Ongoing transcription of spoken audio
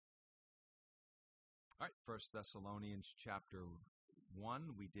All right, First Thessalonians chapter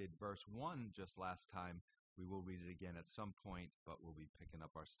 1. We did verse 1 just last time. We will read it again at some point, but we'll be picking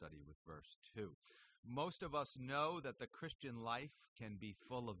up our study with verse 2. Most of us know that the Christian life can be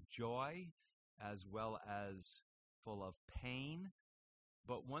full of joy as well as full of pain.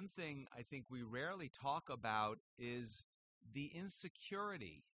 But one thing I think we rarely talk about is the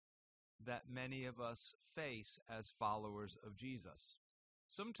insecurity that many of us face as followers of Jesus.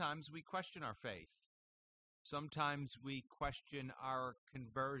 Sometimes we question our faith. Sometimes we question our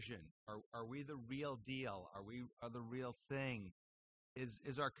conversion. Are we the real deal? Are the real thing?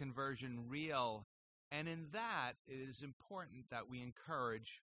 Is our conversion real? And in that, it is important that we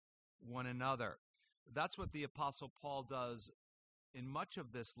encourage one another. That's what the Apostle Paul does in much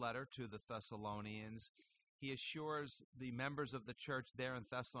of this letter to the Thessalonians. He assures the members of the church there in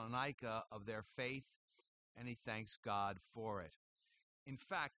Thessalonica of their faith, and he thanks God for it. In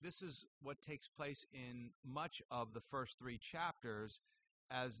fact, this is what takes place in much of the first 3 chapters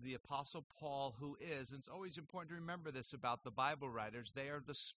as the Apostle Paul, who is, and it's always important to remember this about the Bible writers, they are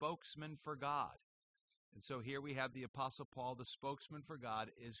the spokesman for God. And so here we have the Apostle Paul, the spokesman for God,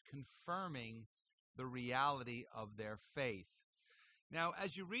 is confirming the reality of their faith. Now,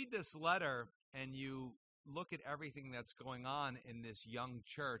 as you read this letter and you look at everything that's going on in this young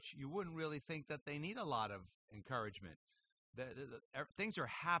church, you wouldn't really think that they need a lot of encouragement. Things are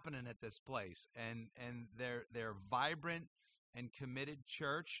happening at this place, and they're vibrant and committed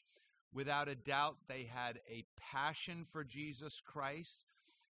church. Without a doubt, they had a passion for Jesus Christ.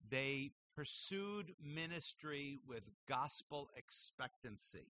 They pursued ministry with gospel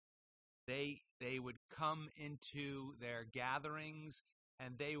expectancy. They would come into their gatherings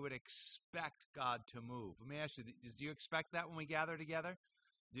and they would expect God to move. Let me ask you, do you expect that when we gather together?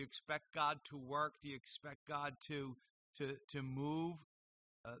 Do you expect God to work? Do you expect God to move?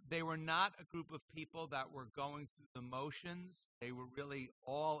 They were not a group of people that were going through the motions. They were really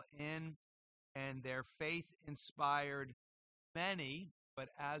all in, and their faith inspired many. But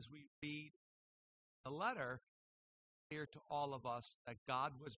as we read the letter, it's clear to all of us that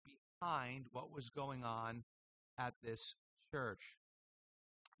God was behind what was going on at this church.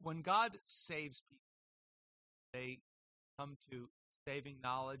 When God saves people, they come to saving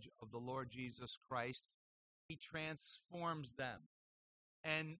knowledge of the Lord Jesus Christ. He transforms them.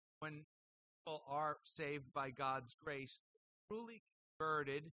 And when people are saved by God's grace, truly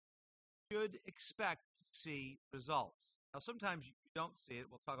converted, should expect to see results. Now, sometimes you don't see it.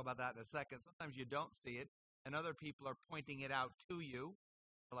 We'll talk about that in a second. Sometimes you don't see it, and other people are pointing it out to you.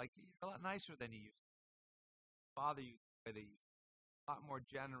 They're like, you're a lot nicer than you used to be. Bother you the way they used to be. A lot more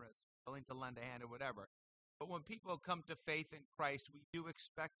generous, willing to lend a hand or whatever. But when people come to faith in Christ, we do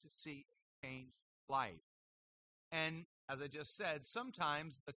expect to see a changed life. And as I just said,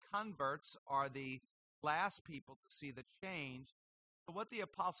 sometimes the converts are the last people to see the change. But what the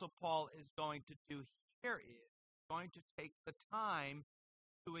Apostle Paul is going to do here is going to take the time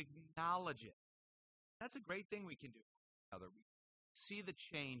to acknowledge it. That's a great thing we can do for each other. We see the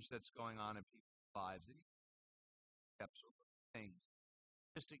change that's going on in people's lives. And steps over things.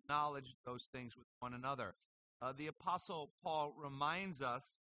 Just acknowledge those things with one another. The Apostle Paul reminds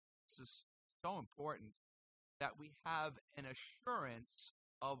us, this is so important, that we have an assurance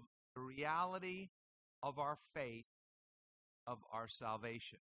of the reality of our faith, of our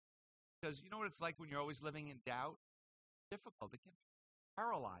salvation. Because you know what it's like when you're always living in doubt? It's difficult. It can be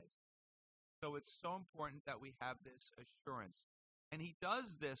paralyzing. So it's so important that we have this assurance. And he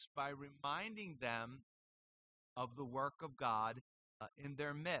does this by reminding them of the work of God in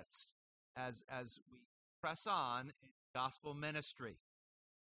their midst as we press on in gospel ministry.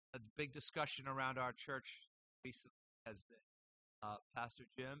 A big discussion around our church recently has been, Pastor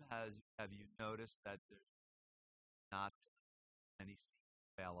Jim, have you noticed that there's not many seats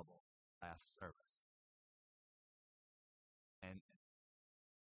available last service? And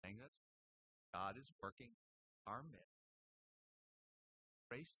saying that God is working in our midst.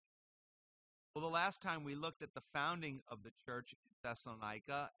 Praise them. Well, the last time we looked at the founding of the church in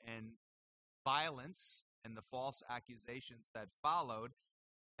Thessalonica and violence and the false accusations that followed,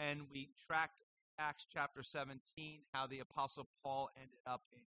 and we tracked Acts chapter 17, how the Apostle Paul ended up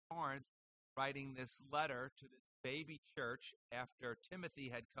in Corinth writing this letter to this baby church after Timothy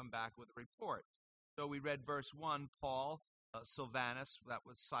had come back with a report. So we read verse 1, Paul, Silvanus, that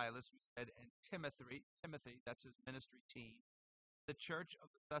was Silas, we said, and Timothy, that's his ministry team. The church of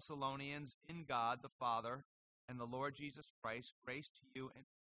the Thessalonians in God the Father and the Lord Jesus Christ, grace to you and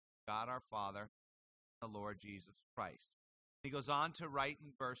God our Father and the Lord Jesus Christ. He goes on to write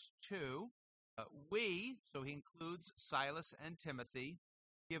in verse 2, so he includes Silas and Timothy.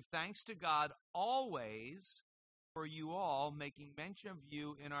 Give thanks to God always for you all, making mention of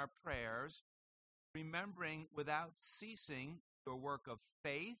you in our prayers, remembering without ceasing your work of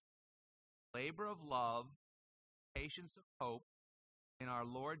faith, labor of love, patience of hope in our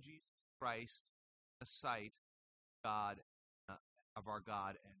Lord Jesus Christ, the sight God of our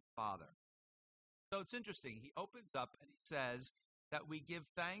God and Father. So it's interesting. He opens up and he says that we give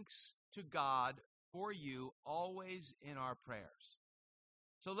thanks to God for you always in our prayers.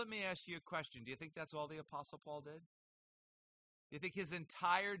 So let me ask you a question. Do you think that's all the Apostle Paul did? Do you think his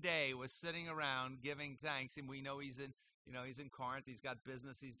entire day was sitting around giving thanks? And we know he's in Corinth. He's got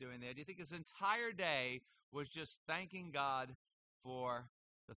business he's doing there. Do you think his entire day was just thanking God for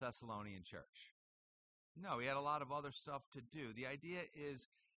the Thessalonian church? No, he had a lot of other stuff to do. The idea is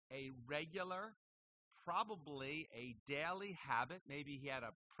a regular, probably a daily habit. Maybe he had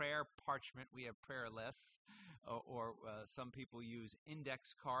a prayer parchment. We have prayer lists, or some people use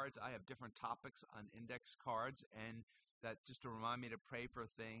index cards. I have different topics on index cards, and that just to remind me to pray for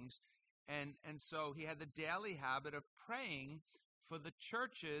things. And so he had the daily habit of praying for the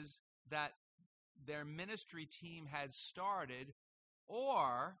churches that their ministry team had started,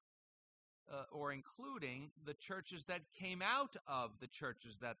 or including the churches that came out of the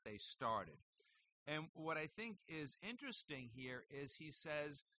churches that they started. And what I think is interesting here is he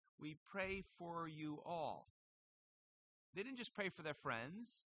says, we pray for you all. They didn't just pray for their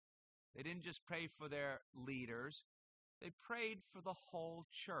friends. They didn't just pray for their leaders. They prayed for the whole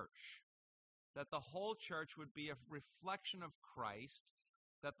church, that the whole church would be a reflection of Christ,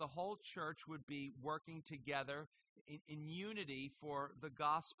 that the whole church would be working together in unity for the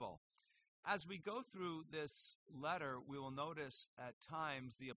gospel. As we go through this letter, we will notice at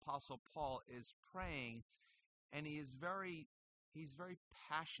times the Apostle Paul is praying, and he's very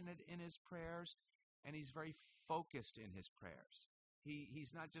passionate in his prayers, and he's very focused in his prayers.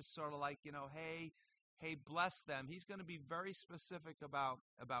 He's not just sort of like, hey, bless them. He's going to be very specific about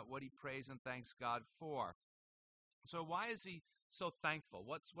what he prays and thanks God for. So why is he so thankful?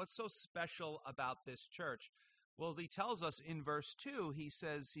 What's so special about this church? Well, he tells us in verse 2, he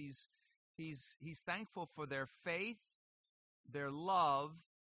says he's thankful for their faith, their love,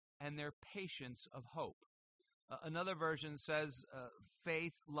 and their patience of hope. Another version says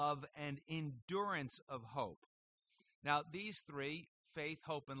faith, love, and endurance of hope. Now, these three, faith,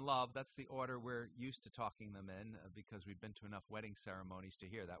 hope, and love, that's the order we're used to talking them in because we've been to enough wedding ceremonies to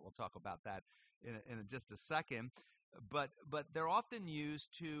hear that. We'll talk about that in just a second. But they're often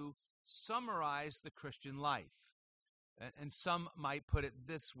used to summarize the Christian life. And some might put it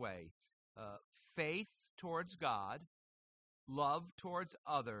this way. Faith towards God, love towards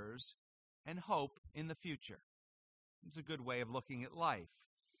others, and hope in the future. It's a good way of looking at life.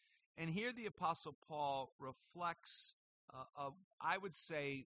 And here the Apostle Paul reflects, I would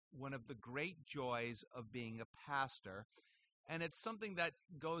say, one of the great joys of being a pastor. And it's something that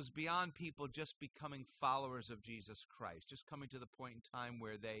goes beyond people just becoming followers of Jesus Christ, just coming to the point in time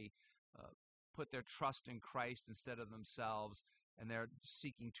where they put their trust in Christ instead of themselves, and they're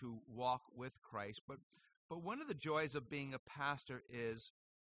seeking to walk with Christ. But one of the joys of being a pastor is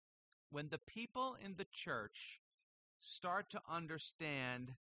when the people in the church start to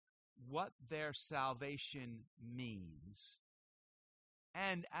understand what their salvation means.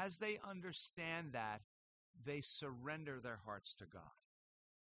 And as they understand that, they surrender their hearts to God.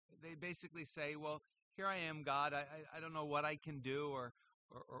 They basically say, well, here I am, God. I don't know what I can do or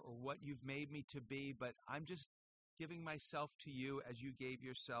what you've made me to be, but I'm just giving myself to you as you gave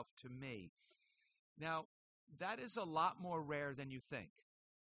yourself to me. Now, that is a lot more rare than you think.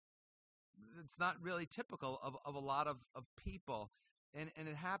 It's not really typical of a lot of people. And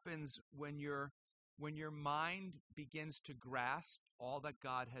it happens when your mind begins to grasp all that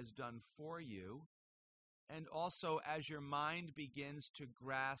God has done for you, and also as your mind begins to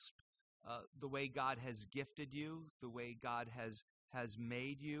grasp the way God has gifted you, the way God has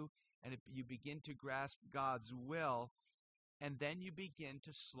made you, and you begin to grasp God's will, and then you begin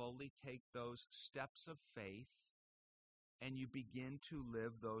to slowly take those steps of faith, and you begin to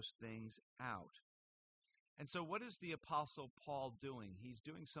live those things out. And so what is the Apostle Paul doing? He's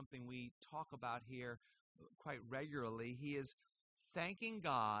doing something we talk about here quite regularly. He is thanking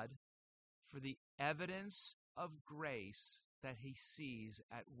God for the evidence of grace that he sees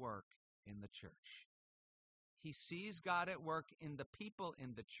at work in the church. He sees God at work in the people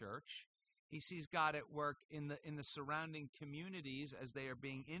in the church. He sees God at work in the surrounding communities as they are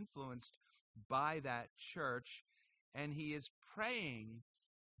being influenced by that church. And he is praying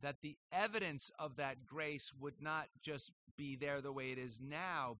that the evidence of that grace would not just be there the way it is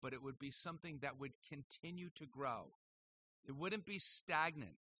now, but it would be something that would continue to grow. It wouldn't be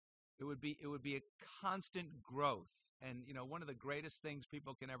stagnant. It would be a constant growth. And one of the greatest things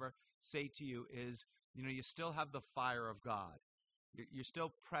people can ever say to you is, you still have the fire of God. You're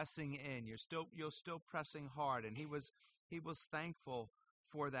still pressing in. You're still pressing hard. And he was thankful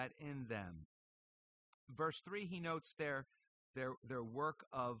for that in them. Verse 3, he notes their work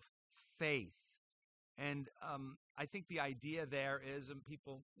of faith. And I think the idea there is, and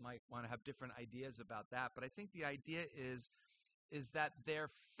people might want to have different ideas about that, but I think the idea is that their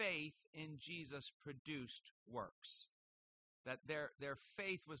faith in Jesus produced works. That their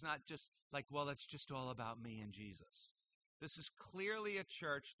faith was not just like, well, it's just all about me and Jesus. This is clearly a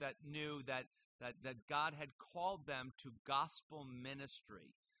church that knew that God had called them to gospel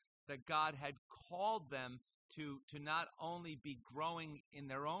ministry, that God had called them to not only be growing in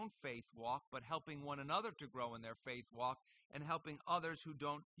their own faith walk, but helping one another to grow in their faith walk and helping others who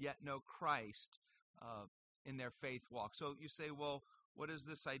don't yet know Christ in their faith walk. So you say, well, what is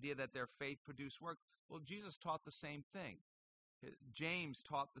this idea that their faith produced work? Well, Jesus taught the same thing. James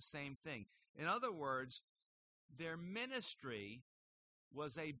taught the same thing. In other words, their ministry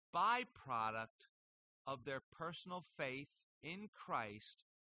was a byproduct of their personal faith in Christ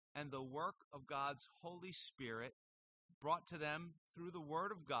and the work of God's Holy Spirit brought to them through the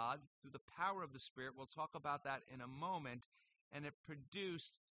Word of God, through the power of the Spirit. We'll talk about that in a moment. And it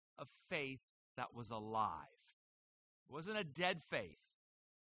produced a faith that was alive. It wasn't a dead faith.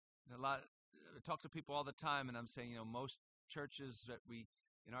 I talk to people all the time, and I'm saying, most churches that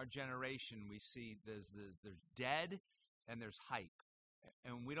in our generation, we see there's dead and there's hype.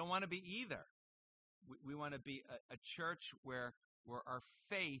 And we don't want to be either. We want to be a church where our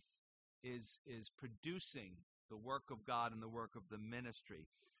faith is producing the work of God and the work of the ministry.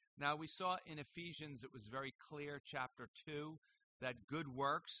 Now, we saw in Ephesians, it was very clear, chapter 2, that good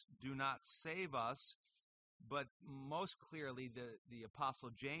works do not save us, but most clearly the Apostle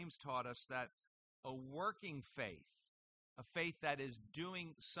James taught us that a working faith, a faith that is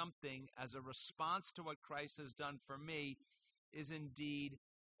doing something as a response to what Christ has done for me, is indeed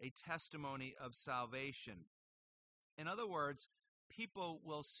a testimony of salvation. In other words, people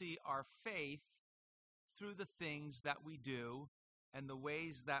will see our faith through the things that we do and the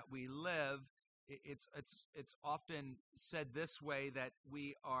ways that we live. It's often said this way, that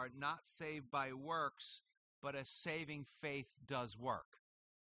we are not saved by works, but a saving faith does work.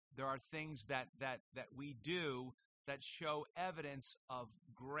 There are things that we do that show evidence of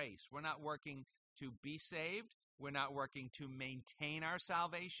grace. We're not working to be saved. We're not working to maintain our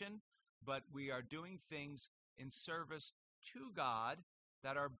salvation, but we are doing things in service to God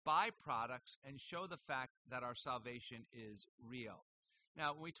that are byproducts and show the fact that our salvation is real.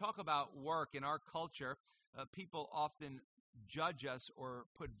 Now, when we talk about work in our culture, people often judge us or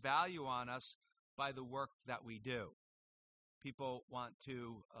put value on us by the work that we do. People want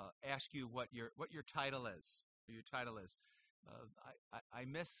to ask you what your title is. Your title is. I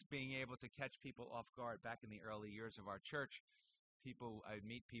miss being able to catch people off guard. Back in the early years of our church, I'd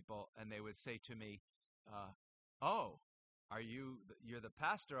meet people and they would say to me, "Oh, you're the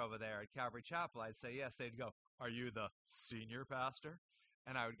pastor over there at Calvary Chapel?" I'd say yes. They'd go, "Are you the senior pastor?"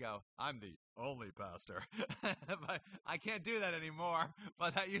 And I would go, "I'm the only pastor." But I can't do that anymore.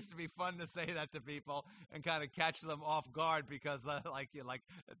 But that used to be fun to say that to people and kind of catch them off guard because,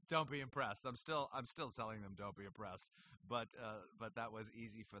 don't be impressed. I'm still telling them don't be impressed. But that was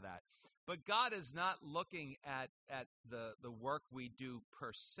easy for that. But God is not looking at the work we do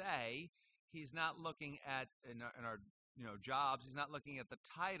per se. He's not looking at in our jobs. He's not looking at the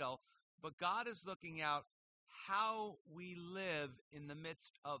title. But God is looking out how we live in the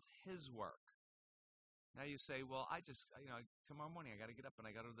midst of His work. Now you say, well, I just, tomorrow morning I got to get up and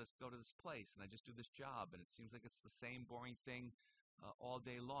I got to go to this place and I just do this job and it seems like it's the same boring thing all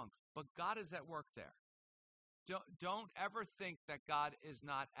day long. But God is at work there. Don't ever think that God is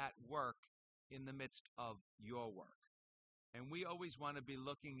not at work in the midst of your work. And we always want to be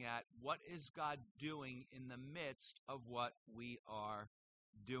looking at what is God doing in the midst of what we are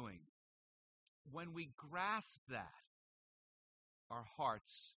doing. When we grasp that, our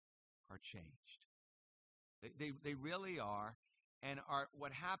hearts are changed. They really are. And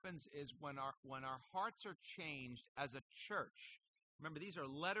what happens is when our hearts are changed as a church, remember these are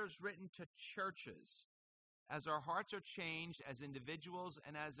letters written to churches. As our hearts are changed as individuals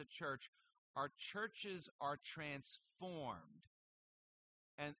and as a church, our churches are transformed.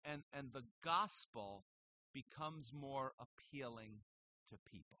 And the gospel becomes more appealing to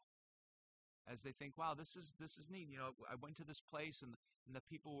people. As they think, wow, this is neat. I went to this place and the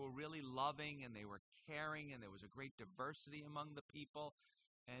people were really loving and they were caring and there was a great diversity among the people.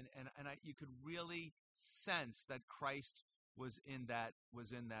 And you could really sense that Christ was in that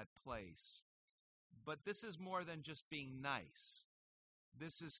place. But this is more than just being nice.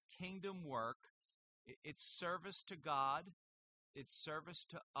 This is kingdom work. It's service to God. It's service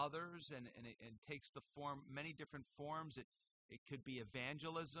to others, and it takes the form, many different forms. It could be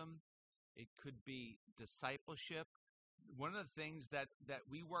evangelism. It could be discipleship. One of the things that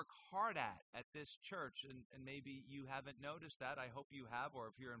we work hard at this church, and maybe you haven't noticed that, I hope you have, or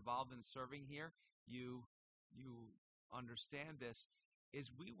if you're involved in serving here, you understand this,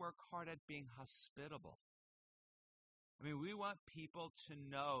 is we work hard at being hospitable. I mean, we want people to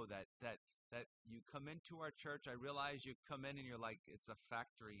know that you come into our church. I realize you come in and you're like, it's a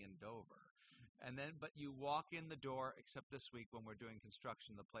factory in Dover. But you walk in the door, except this week when we're doing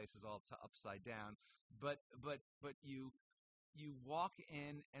construction, the place is all upside down. But you walk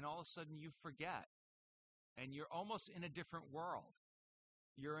in and all of a sudden you forget. And you're almost in a different world.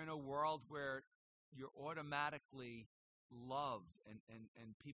 You're in a world where you're automatically loved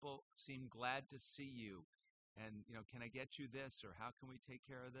and people seem glad to see you. And, can I get you this, or how can we take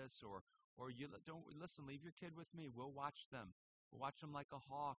care of this? Or you don't listen, leave your kid with me. We'll watch them. We'll watch them like a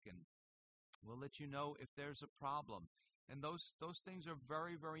hawk, and we'll let you know if there's a problem. And those things are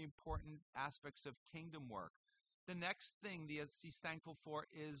very, very important aspects of kingdom work. The next thing he's thankful for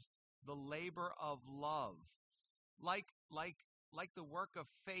is the labor of love. Like the work of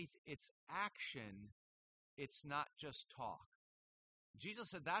faith, it's action. It's not just talk. Jesus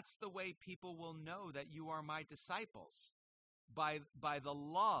said that's the way people will know that you are my disciples, by the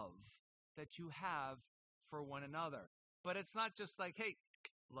love that you have for one another. But it's not just like, hey,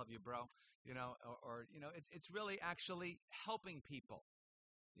 love you, bro, it's really actually helping people.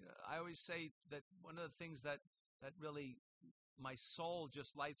 I always say that one of the things that really my soul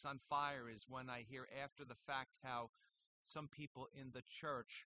just lights on fire is when I hear after the fact how some people in the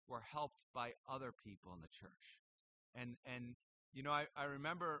church were helped by other people in the church. And I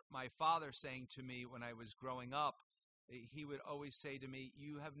remember my father saying to me when I was growing up, he would always say to me,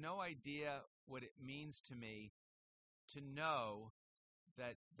 you have no idea what it means to me to know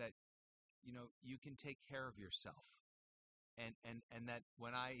that you can take care of yourself. And that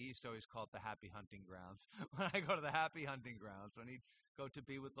when he used to always call it the happy hunting grounds. When I go to the happy hunting grounds, when he'd go to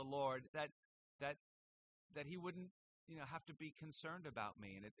be with the Lord, that he wouldn't have to be concerned about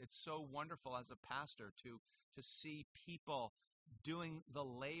me. And it's so wonderful as a pastor to see people doing the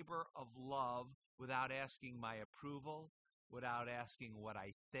labor of love without asking my approval, without asking what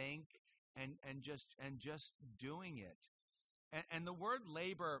I think, and just doing it. And the word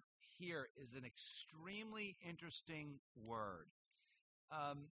labor here is an extremely interesting word.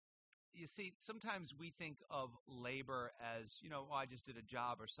 You see, sometimes we think of labor as, I just did a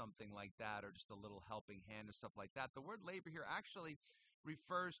job or something like that, or just a little helping hand or stuff like that. The word labor here actually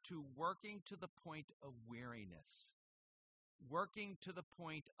refers to working to the point of weariness, working to the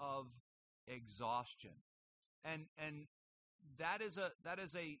point of exhaustion. And that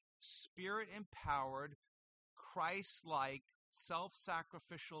is a spirit-empowered, Christ-like,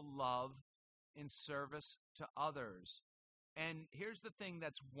 self-sacrificial love in service to others. And here's the thing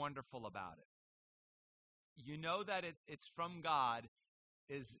that's wonderful about it. You know that it's from God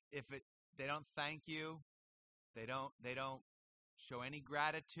is if they don't thank you, they don't show any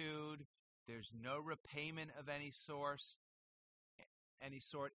gratitude, there's no repayment of any sort,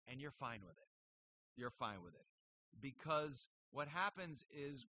 and you're fine with it. You're fine with it. Because what happens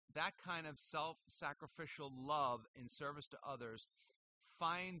is that kind of self-sacrificial love in service to others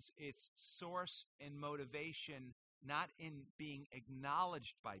finds its source and motivation not in being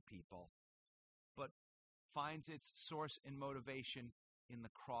acknowledged by people, but finds its source and motivation in the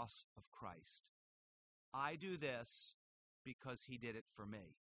cross of Christ. I do this because he did it for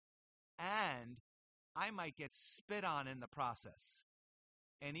me. And I might get spit on in the process.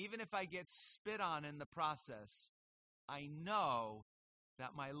 And even if I get spit on in the process, I know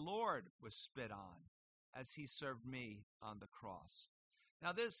that my Lord was spit on as he served me on the cross.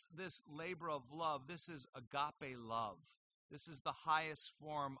 Now this labor of love, this is agape love. This is the highest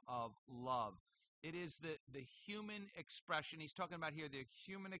form of love. It is the human expression. He's talking about here the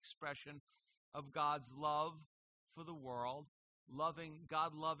human expression of God's love for the world,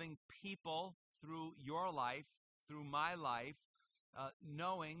 God loving people through your life, through my life,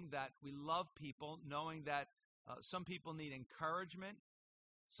 knowing that we love people, knowing that some people need encouragement,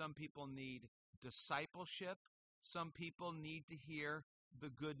 some people need discipleship, some people need to hear the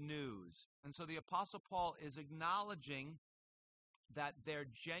good news. And so the Apostle Paul is acknowledging that their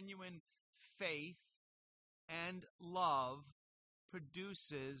genuine faith and love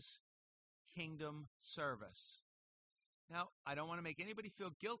produces kingdom service. Now, I don't want to make anybody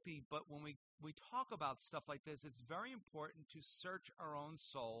feel guilty, but when we talk about stuff like this, it's very important to search our own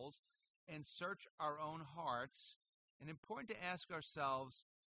souls and search our own hearts, and important to ask ourselves,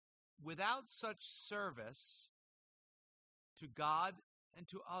 without such service to God and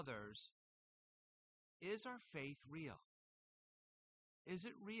to others, is our faith real? Is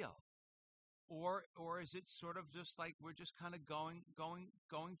it real? Or is it sort of just like we're just kind of going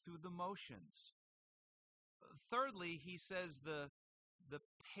through the motions? Thirdly, he says the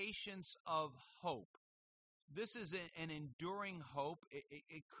patience of hope. This is an enduring hope.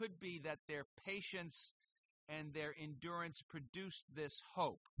 It could be that their patience and their endurance produced this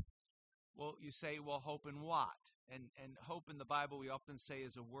hope. Well, you say, well, hope in what? And hope in the Bible, we often say,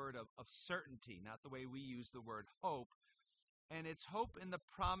 is a word of certainty, not the way we use the word hope. And it's hope in the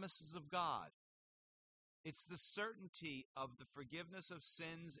promises of God. It's the certainty of the forgiveness of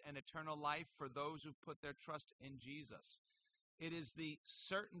sins and eternal life for those who've put their trust in Jesus. It is the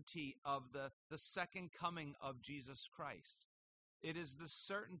certainty of the second coming of Jesus Christ. It is the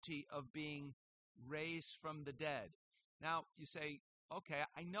certainty of being raised from the dead. Now, you say, okay,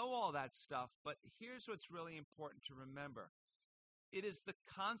 I know all that stuff, but here's what's really important to remember. It is the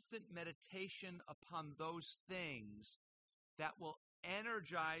constant meditation upon those things that will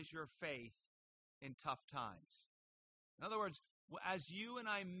energize your faith in tough times. In other words, as you and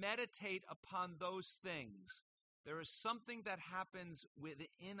I meditate upon those things, there is something that happens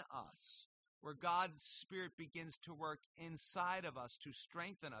within us where God's Spirit begins to work inside of us to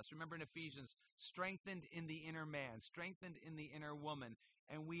strengthen us. Remember in Ephesians, strengthened in the inner man, strengthened in the inner woman,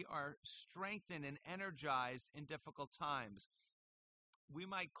 and we are strengthened and energized in difficult times. We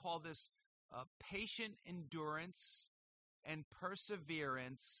might call this patient endurance and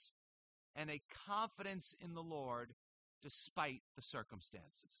perseverance and a confidence in the Lord despite the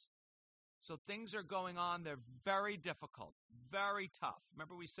circumstances. So things are going on. They're very difficult, very tough.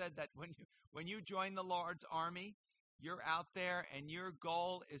 Remember we said that when you join the Lord's army, you're out there and your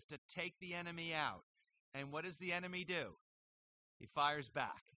goal is to take the enemy out. And what does the enemy do? He fires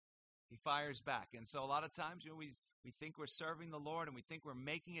back. He fires back. And so a lot of times we think we're serving the Lord and we think we're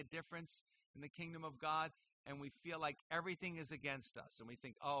making a difference in the kingdom of God, and we feel like everything is against us. And we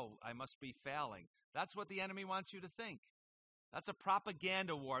think, oh, I must be failing. That's what the enemy wants you to think. That's a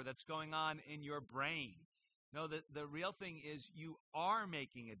propaganda war that's going on in your brain. No, the real thing is you are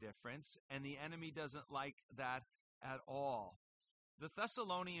making a difference, and the enemy doesn't like that at all. The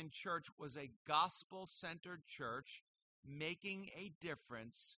Thessalonian church was a gospel-centered church making a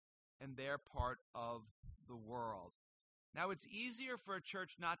difference in their part of the world. Now, it's easier for a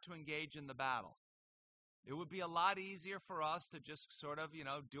church not to engage in the battle. It would be a lot easier for us to just sort of,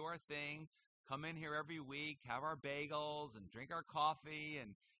 do our thing, come in here every week, have our bagels and drink our coffee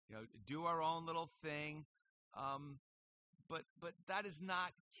and, do our own little thing. But that is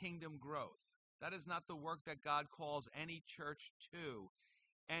not kingdom growth. That is not the work that God calls any church to.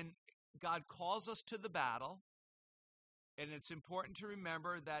 And God calls us to the battle. And it's important to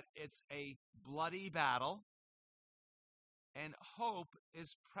remember that it's a bloody battle. And hope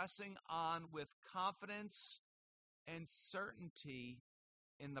is pressing on with confidence and certainty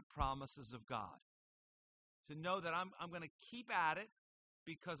in the promises of God. To know that I'm going to keep at it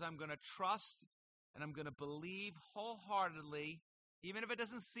because I'm going to trust and I'm going to believe wholeheartedly, even if it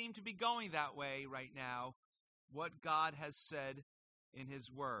doesn't seem to be going that way right now, what God has said in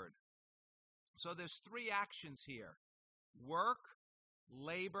His Word. So there's three actions here: work,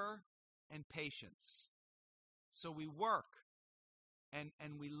 labor, and patience. So we work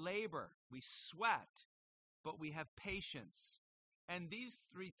and we labor, we sweat, but we have patience. And these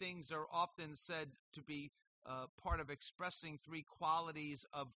three things are often said to be part of expressing three qualities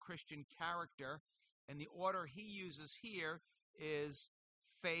of Christian character. And the order he uses here is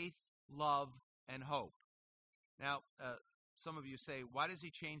faith, love, and hope. Now, some of you say, why does he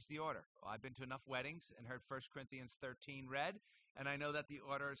change the order? Well, I've been to enough weddings and heard 1 Corinthians 13 read, and I know that the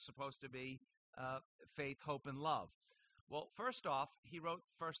order is supposed to be faith, hope, and love. Well, first off, he wrote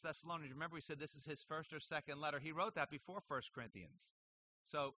 1 Thessalonians. Remember, we said this is his first or second letter. He wrote that before 1 Corinthians.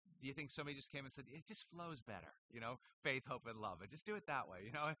 So do you think somebody just came and said, it just flows better, faith, hope, and love. Just do it that way,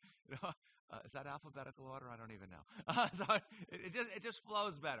 Is that alphabetical order? I don't even know. So it just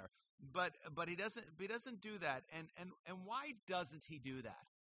flows better. But he doesn't do that. And why doesn't he do that?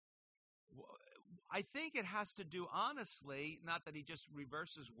 I think it has to do, honestly, not that he just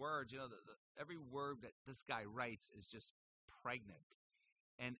reverses words. Every word that this guy writes is just pregnant.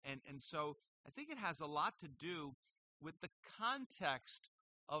 And so I think it has a lot to do with the context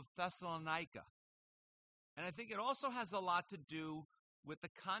of Thessalonica. And I think it also has a lot to do with the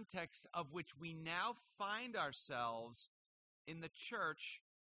context of which we now find ourselves in the church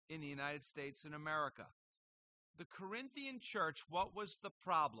in the United States and America. The Corinthian church, what was the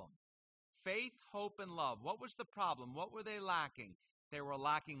problem? Faith, hope, and love. What was the problem? What were they lacking? They were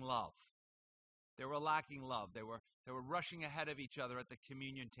lacking love. They were lacking love. They were rushing ahead of each other at the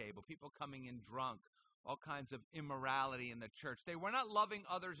communion table, people coming in drunk, all kinds of immorality in the church. They were not loving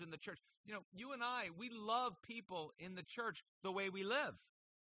others in the church. You know, you and I, we love people in the church the way we live.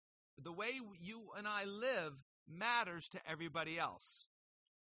 The way you and I live matters to everybody else.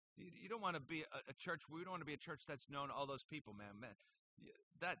 You don't want to be a church. We don't want to be a church that's known to all those people, man.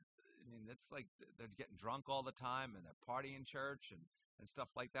 That's like they're getting drunk all the time and they're partying church and stuff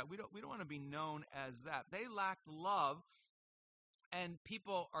like that. We don't want to be known as that. They lack love, and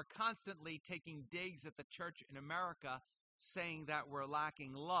people are constantly taking digs at the church in America, saying that we're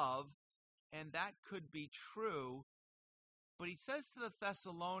lacking love, and that could be true. But he says to the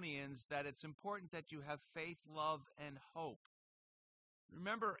Thessalonians that it's important that you have faith, love, and hope.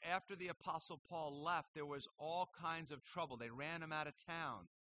 Remember, after the Apostle Paul left, there was all kinds of trouble. They ran him out of town.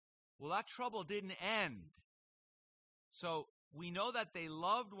 Well, that trouble didn't end. So we know that they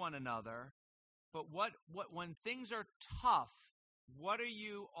loved one another, but when things are tough, what are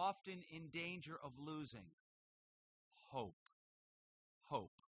you often in danger of losing? Hope.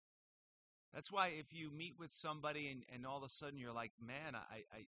 Hope. That's why if you meet with somebody and all of a sudden you're like, man,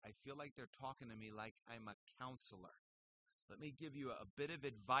 I feel like they're talking to me like I'm a counselor. Let me give you a bit of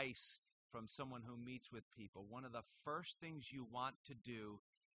advice from someone who meets with people. One of the first things you want to do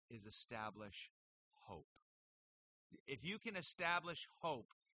is establish hope. If you can establish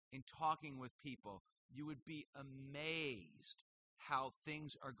hope in talking with people, you would be amazed how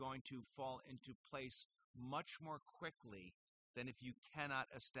things are going to fall into place much more quickly than if you cannot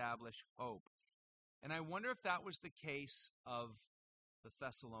establish hope. And I wonder if that was the case of the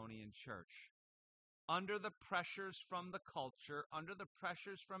Thessalonian church. Under the pressures from the culture, under the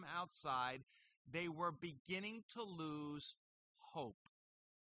pressures from outside, they were beginning to lose hope.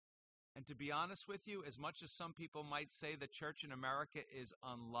 And to be honest with you, as much as some people might say the church in America is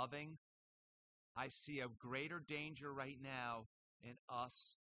unloving, I see a greater danger right now in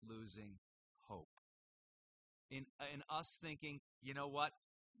us losing hope. In us thinking, you know what,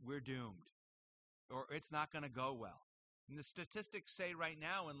 we're doomed, or it's not going to go well. And the statistics say right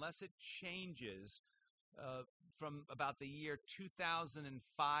now, unless it changes from about the year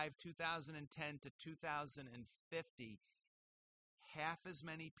 2005, 2010 to 2050, half as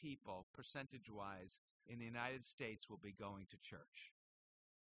many people, percentage-wise, in the United States will be going to church.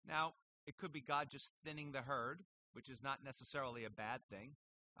 Now, it could be God just thinning the herd, which is not necessarily a bad thing.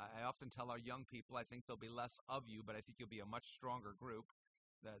 I often tell our young people, I think there'll be less of you, but I think you'll be a much stronger group,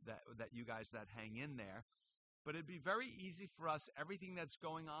 that you guys that hang in there. But it'd be very easy for us, everything that's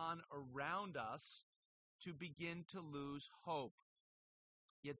going on around us, to begin to lose hope.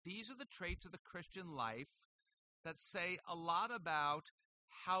 Yet these are the traits of the Christian life that say a lot about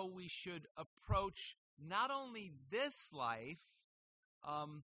how we should approach not only this life,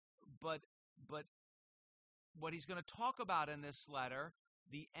 but what he's going to talk about in this letter,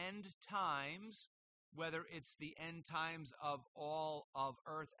 the end times, whether it's the end times of all of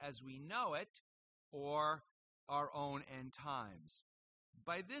earth as we know it, or our own end times.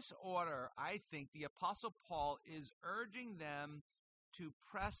 By this order, I think the Apostle Paul is urging them to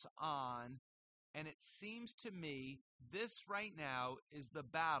press on, and it seems to me this right now is the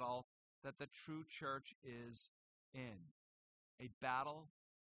battle that the true church is in, a battle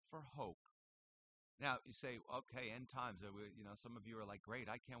for hope. Now, you say, okay, end times. Some of you are like, great,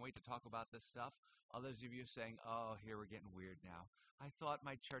 I can't wait to talk about this stuff. Others of you are saying, oh, here we're getting weird now. I thought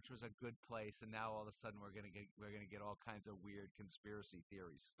my church was a good place, and now all of a sudden we're going to get all kinds of weird conspiracy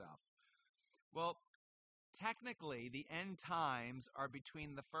theory stuff. Well, technically, the end times are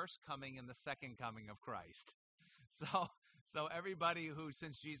between the first coming and the second coming of Christ. So everybody who,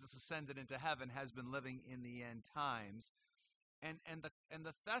 since Jesus ascended into heaven, has been living in the end times, and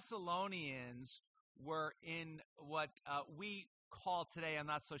the Thessalonians were in what we call today, I'm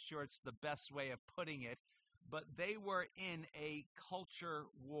not so sure it's the best way of putting it, but they were in a culture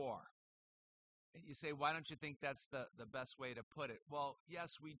war. And you say, why don't you think that's the best way to put it? Well,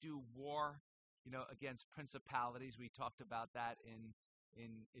 yes, we do war, against principalities. We talked about that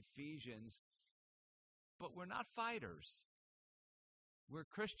in Ephesians. But we're not fighters. We're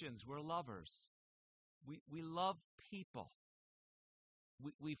Christians. We're lovers. We love people.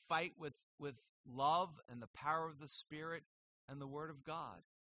 We fight with love and the power of the Spirit and the Word of God.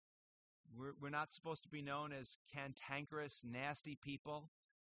 We're not supposed to be known as cantankerous, nasty people,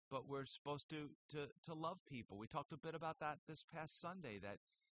 but we're supposed to love people. We talked a bit about that this past Sunday, that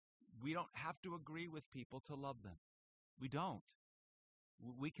we don't have to agree with people to love them. We don't.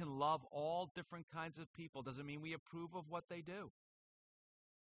 We can love all different kinds of people. Doesn't mean we approve of what they do.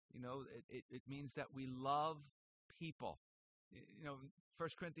 It means that we love people. 1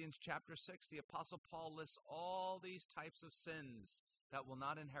 Corinthians chapter 6, the Apostle Paul lists all these types of sins that will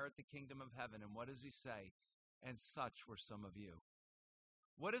not inherit the kingdom of heaven. And what does he say? And such were some of you.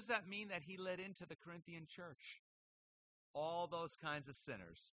 What does that mean that he led into the Corinthian church? All those kinds of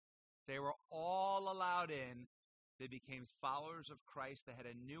sinners. They were all allowed in. They became followers of Christ. They had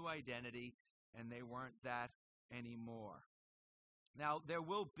a new identity, and they weren't that anymore. Now, there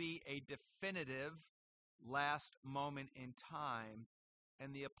will be a definitive last moment in time,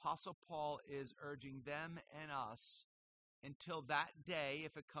 and the Apostle Paul is urging them and us until that day,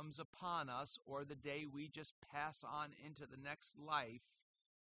 if it comes upon us, or the day we just pass on into the next life,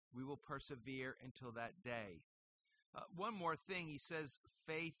 we will persevere until that day. One more thing, he says,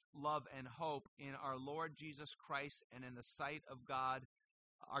 faith, love, and hope in our Lord Jesus Christ and in the sight of God,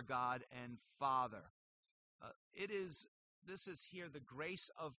 our God and Father. This is here the grace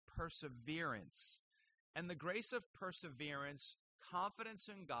of perseverance. And the grace of perseverance, confidence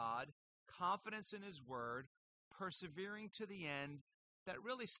in God, confidence in His Word, persevering to the end, that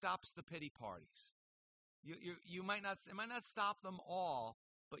really stops the pity parties. It might not stop them all,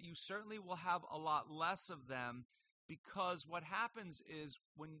 but you certainly will have a lot less of them, because what happens is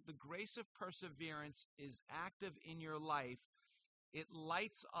when the grace of perseverance is active in your life, it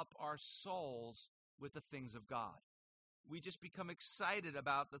lights up our souls with the things of God. We just become excited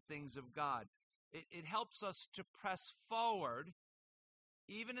about the things of God. It helps us to press forward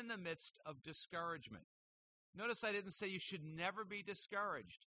even in the midst of discouragement. Notice I didn't say you should never be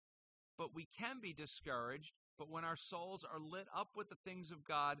discouraged, but we can be discouraged. But when our souls are lit up with the things of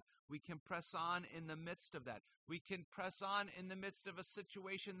God, we can press on in the midst of that. We can press on in the midst of a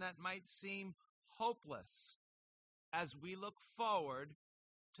situation that might seem hopeless as we look forward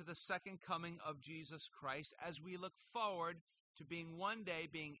to the second coming of Jesus Christ, as we look forward to being one day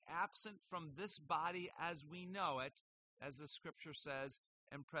being absent from this body as we know it, as the scripture says,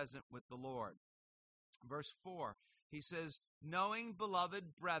 and present with the Lord. Verse 4, he says, knowing,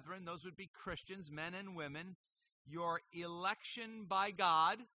 beloved brethren, those would be Christians, men and women, your election by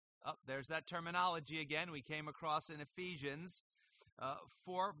God. Oh, there's that terminology again we came across in Ephesians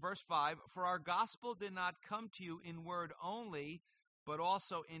 4, verse 5, for our gospel did not come to you in word only, but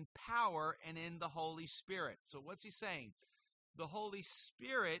also in power and in the Holy Spirit. So what's he saying? The Holy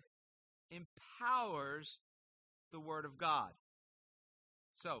Spirit empowers the Word of God.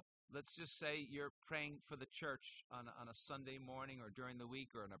 So let's just say you're praying for the church on a Sunday morning or during the week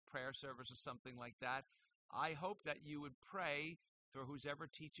or in a prayer service or something like that. I hope that you would pray for who's ever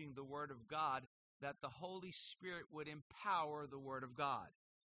teaching the Word of God, that the Holy Spirit would empower the Word of God.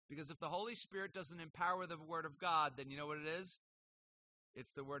 Because if the Holy Spirit doesn't empower the Word of God, then you know what it is?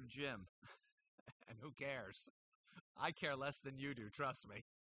 It's the word of Jim. And who cares? I care less than you do, trust me.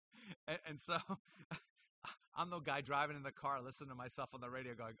 And so I'm the guy driving in the car listening to myself on the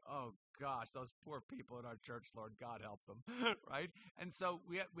radio going, oh gosh, those poor people in our church, Lord God help them, right? And so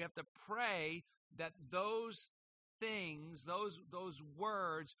we have to pray that those things, those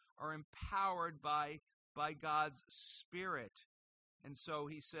words are empowered by God's Spirit. And so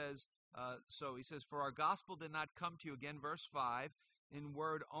he says, for our gospel did not come to you, again, verse 5, in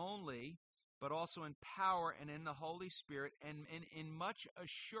word only, but also in power and in the Holy Spirit and in much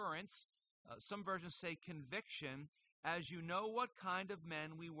assurance. Some versions say conviction, as you know what kind of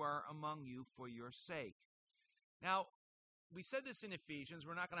men we were among you for your sake. Now, we said this in Ephesians.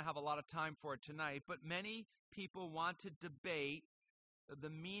 We're not going to have a lot of time for it tonight, but many people want to debate the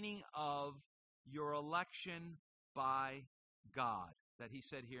meaning of your election by God that he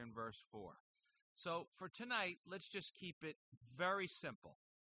said here in verse 4. So for tonight, let's just keep it very simple.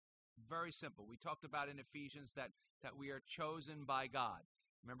 Very simple. We talked about in Ephesians that we are chosen by God.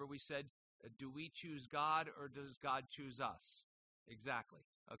 Remember we said, do we choose God or does God choose us? Exactly.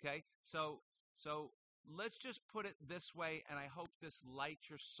 Okay? So let's just put it this way, and I hope this lights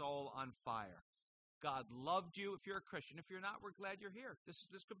your soul on fire. God loved you if you're a Christian. If you're not, we're glad you're here. This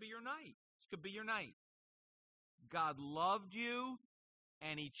could be your night. This could be your night. God loved you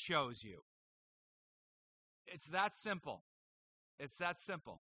and he chose you. It's that simple. It's that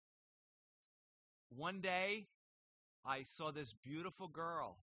simple. One day, I saw this beautiful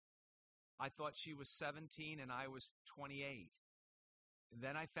girl. I thought she was 17 and I was 28.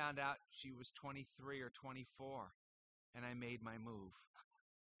 Then I found out she was 23 or 24, and I made my move.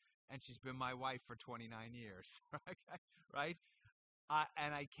 And she's been my wife for 29 years, right?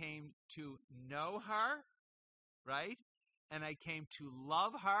 And I came to know her, right? And I came to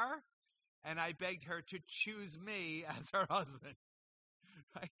love her, and I begged her to choose me as her husband.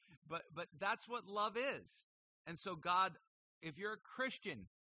 Right? But that's what love is. And so God, if you're a Christian,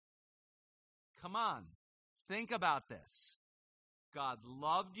 come on, think about this. God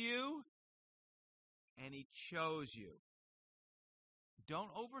loved you and he chose you.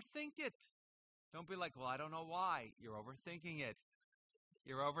 Don't overthink it. Don't be like, well, I don't know why. You're overthinking it.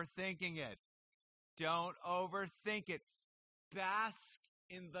 You're overthinking it. Don't overthink it. Bask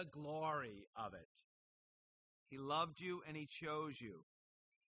in the glory of it. He loved you and he chose you.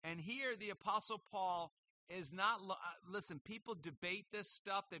 And here the Apostle Paul is not, listen, people debate this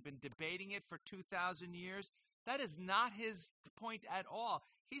stuff. They've been debating it for 2,000 years. That is not his point at all.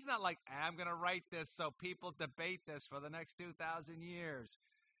 He's not like, I'm going to write this so people debate this for the next 2,000 years.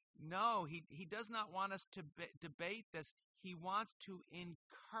 No, he does not want us to debate this. He wants to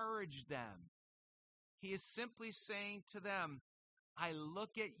encourage them. He is simply saying to them, I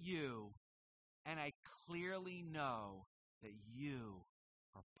look at you and I clearly know that you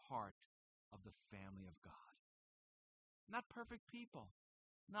are part of the family of God. Not perfect people,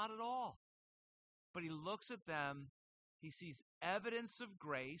 not at all. But he looks at them, he sees evidence of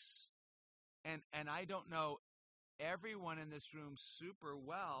grace, and I don't know everyone in this room super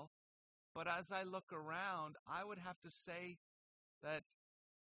well, but as I look around, I would have to say that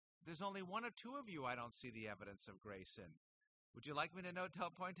there's only one or two of you I don't see the evidence of grace in. Would you like me to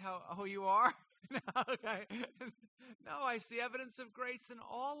point out who you are? No, okay. No, I see evidence of grace in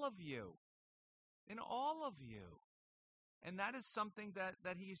all of you. In all of you. And that is something that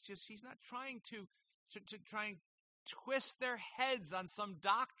he's not trying to try and twist their heads on some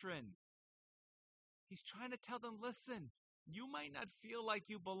doctrine. He's trying to tell them, listen, you might not feel like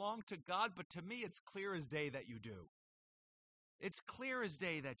you belong to God, but to me it's clear as day that you do. It's clear as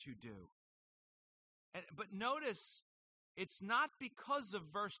day that you do. But notice, it's not because of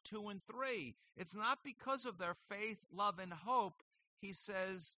verse 2 and 3. It's not because of their faith, love, and hope. He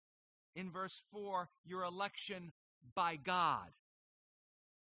says in verse 4, your election by God.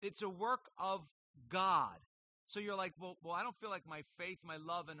 It's a work of God. So you're like, well, I don't feel like my faith, my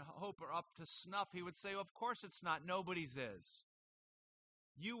love, and hope are up to snuff. He would say, well, of course it's not. Nobody's is.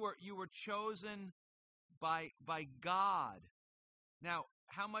 You were chosen by God. Now,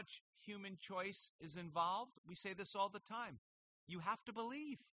 how much human choice is involved? We say this all the time. You have to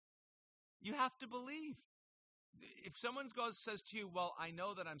believe. You have to believe. If someone says to you, well, I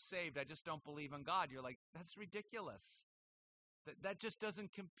know that I'm saved, I just don't believe in God, you're like, that's ridiculous. That just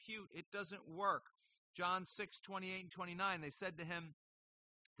doesn't compute. It doesn't work. John 6:28 and 29, they said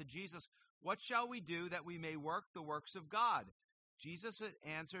to Jesus, what shall we do that we may work the works of God? Jesus had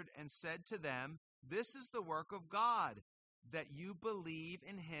answered and said to them, this is the work of God, that you believe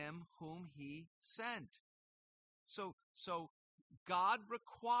in him whom he sent. So God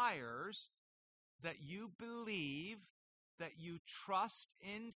requires that you believe, that you trust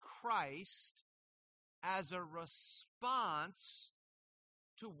in Christ as a response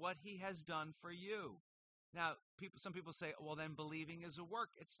to what he has done for you. Now, some people say, well, then believing is a work.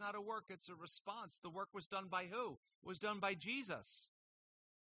 It's not a work, it's a response. The work was done by who? It was done by Jesus.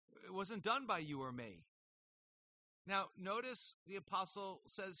 It wasn't done by you or me. Now, notice the apostle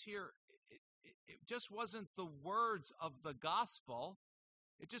says here, it just wasn't the words of the gospel.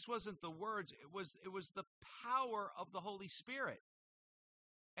 It just wasn't the words. It was the power of the Holy Spirit.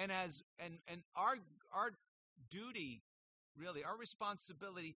 And our duty, really, our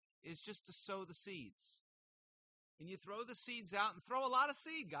responsibility is just to sow the seeds. And you throw the seeds out, and throw a lot of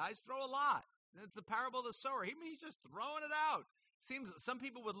seed, guys. Throw a lot. It's the parable of the sower. He's just throwing it out. Seems some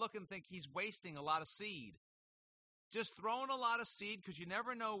people would look and think he's wasting a lot of seed. Just throwing a lot of seed because you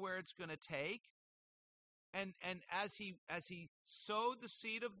never know where it's going to take. And as he sowed the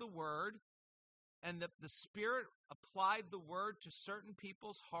seed of the word, and the Spirit applied the word to certain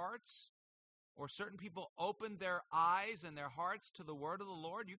people's hearts, or certain people opened their eyes and their hearts to the word of the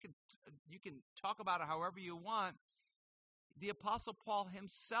Lord, you can talk about it however you want. The Apostle Paul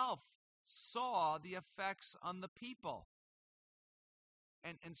himself saw the effects on the people.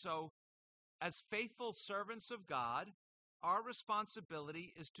 And so, as faithful servants of God, our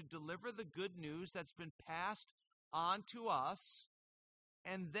responsibility is to deliver the good news that's been passed on to us,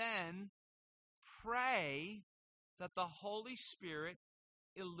 and then pray that the Holy Spirit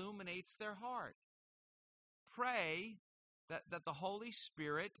illuminates their heart. Pray that the Holy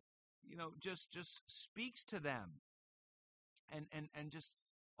Spirit, just speaks to them and just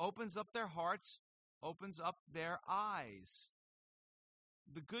opens up their hearts, opens up their eyes.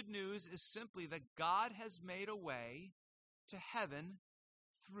 The good news is simply that God has made a way to heaven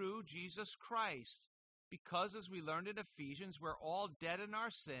through Jesus Christ. Because, as we learned in Ephesians, we're all dead in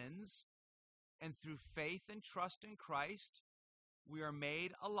our sins. and through faith and trust in Christ, we are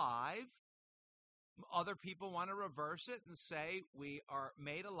made alive. Other people want to reverse it and say we are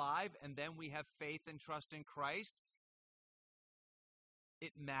made alive and then we have faith and trust in Christ.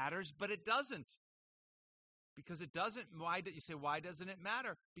 It matters, but it doesn't. Because it doesn't. Why do you say, why doesn't it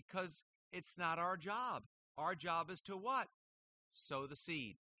matter? Because it's not our job. Our job is to what? Sow the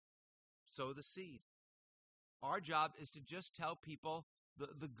seed. Sow the seed. Our job is to just tell people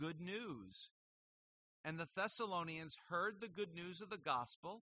the good news. And the Thessalonians heard the good news of the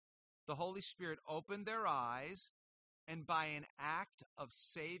gospel. The Holy Spirit opened their eyes, and by an act of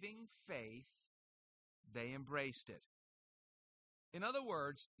saving faith, they embraced it. In other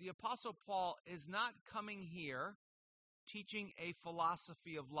words, the Apostle Paul is not coming here teaching a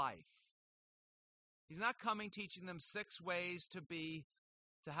philosophy of life. He's not coming teaching them 6 ways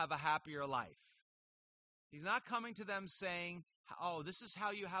to have a happier life. He's not coming to them saying, oh, this is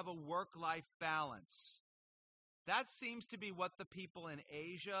how you have a work-life balance. That seems to be what the people in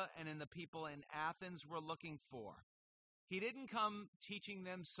Asia and in the people in Athens were looking for. He didn't come teaching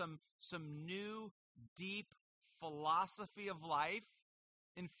them some new, deep philosophy of life.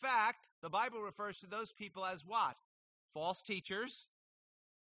 In fact, the Bible refers to those people as what? False teachers.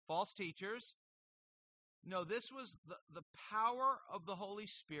 False teachers. No, this was the power of the Holy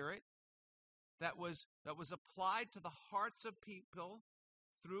Spirit that was applied to the hearts of people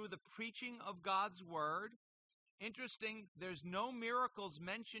through the preaching of God's word. Interesting, there's no miracles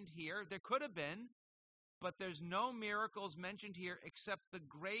mentioned here. There could have been, but there's no miracles mentioned here except the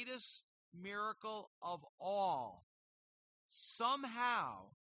greatest miracle of all. Somehow,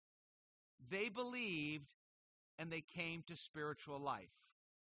 they believed and they came to spiritual life.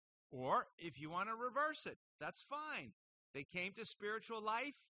 Or, if you want to reverse it, that's fine. They came to spiritual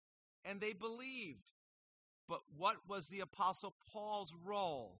life and they believed. But what was the Apostle Paul's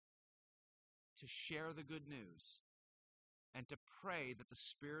role? To share the good news and to pray that the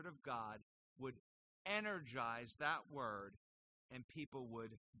Spirit of God would energize that word and people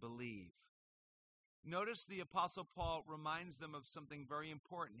would believe. Notice the Apostle Paul reminds them of something very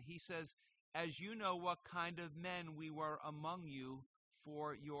important. He says, as you know what kind of men we were among you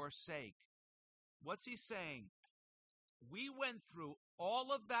for your sake. What's he saying? We went through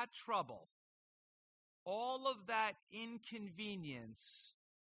all of that trouble, all of that inconvenience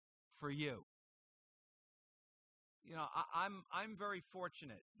for you. You know, I'm very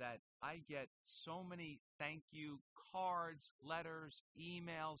fortunate that I get so many thank you cards, letters,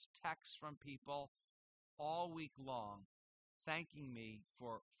 emails, texts from people all week long thanking me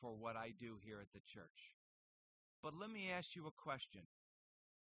for what I do here at the church. But let me ask you a question.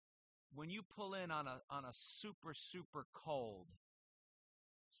 When you pull in on a super, super cold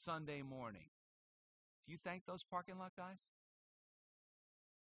Sunday morning, do you thank those parking lot guys?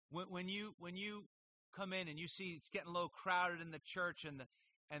 When you come in and you see it's getting a little crowded in the church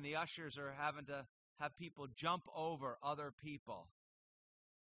and the ushers are having to have people jump over other people,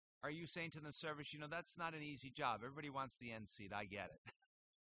 are you saying to the service, that's not an easy job. Everybody wants the end seat. I get it.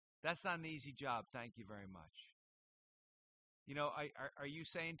 That's not an easy job. Thank you very much. Are you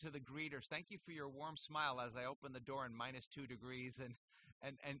saying to the greeters, thank you for your warm smile as I open the door in -2 degrees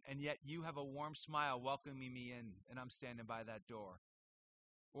and yet you have a warm smile welcoming me in and I'm standing by that door?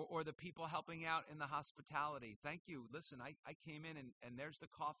 Or the people helping out in the hospitality. Thank you. Listen, I came in and there's the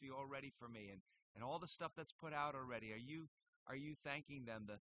coffee all ready for me and all the stuff that's put out already. Are you thanking them?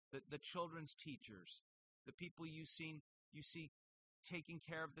 The children's teachers, the people you see taking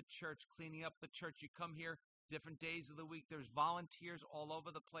care of the church, cleaning up the church. You come here different days of the week. There's volunteers all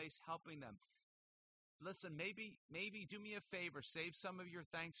over the place helping them. Listen, maybe do me a favor. Save some of your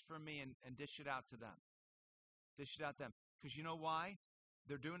thanks for me and dish it out to them. Dish it out to them. Because you know why?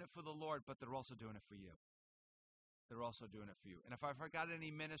 They're doing it for the Lord, but they're also doing it for you. They're also doing it for you. And if I forgot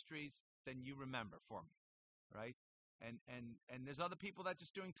any ministries, then you remember for me, right? And there's other people that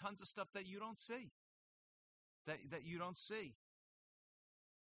just doing tons of stuff that you don't see. That you don't see.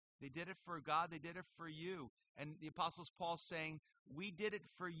 They did it for God. They did it for you. And the Apostle Paul's saying, we did it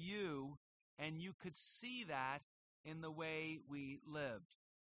for you, and you could see that in the way we lived.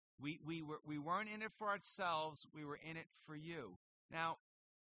 We weren't in it for ourselves. We were in it for you. Now,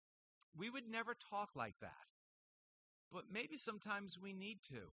 we would never talk like that, but maybe sometimes we need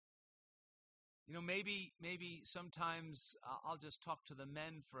to. Maybe sometimes I'll just talk to the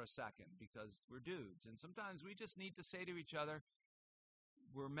men for a second because we're dudes, and sometimes we just need to say to each other,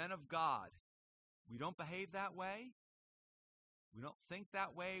 we're men of God. We don't behave that way. We don't think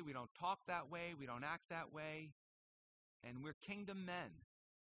that way. We don't talk that way. We don't act that way. And we're kingdom men,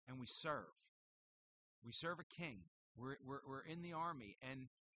 and we serve. We serve a king. We're in the army, and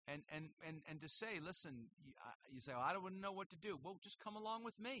And to say, listen, you say, oh, I don't know what to do. Well, just come along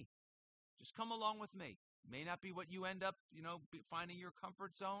with me. Just come along with me. May not be what you end up, finding your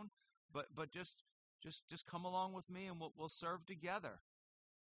comfort zone, but just come along with me, and we'll serve together.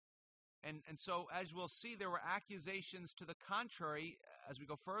 And so, as we'll see, there were accusations to the contrary as we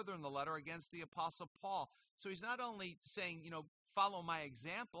go further in the letter against the Apostle Paul. So he's not only saying, follow my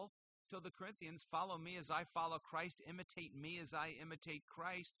example, tell the Corinthians, follow me as I follow Christ, imitate me as I imitate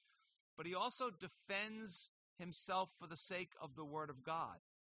Christ, but he also defends himself for the sake of the Word of God.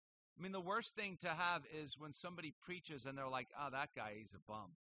 I mean, the worst thing to have is when somebody preaches and they're like, oh, that guy, he's a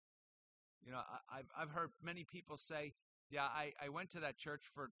bum. I've heard many people say, yeah, I went to that church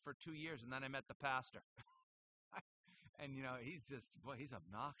for 2 years and then I met the pastor. And, he's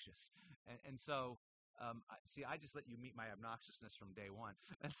obnoxious. And so, I just let you meet my obnoxiousness from day one.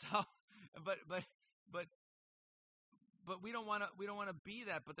 And so, but we don't want to be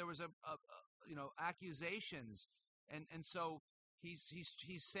that. But there was accusations. And so he's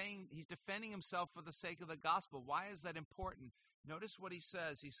saying, he's defending himself for the sake of the gospel. Why is that important? Notice what he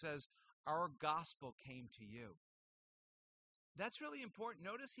says. He says, our gospel came to you. That's really important.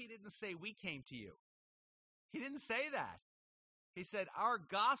 Notice he didn't say we came to you. He didn't say that. He said our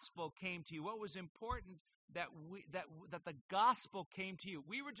gospel came to you. What was important that the gospel came to you.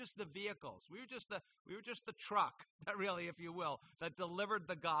 We were just the vehicles. We were just the truck, really, if you will, that delivered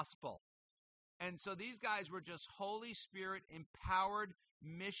the gospel. And so these guys were just Holy Spirit empowered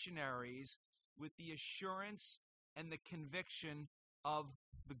missionaries with the assurance and the conviction of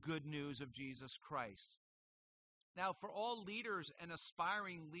the good news of Jesus Christ. Now, for all leaders and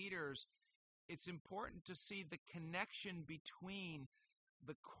aspiring leaders, it's important to see the connection between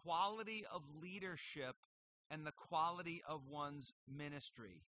the quality of leadership and the quality of one's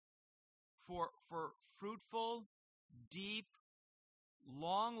ministry. For fruitful, deep,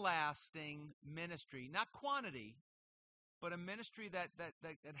 long-lasting ministry, not quantity, but a ministry that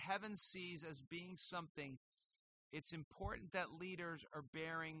heaven sees as being something, it's important that leaders are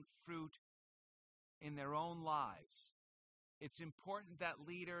bearing fruit in their own lives. It's important that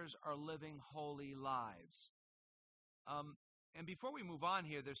leaders are living holy lives. And before we move on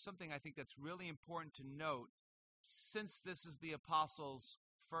here, there's something I think that's really important to note. Since this is the apostles'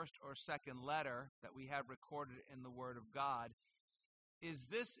 first or second letter that we have recorded in the Word of God,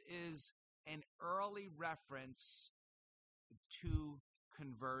 this is an early reference to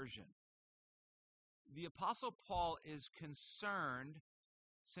conversion. The Apostle Paul is concerned,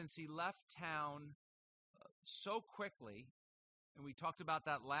 since he left town so quickly, and we talked about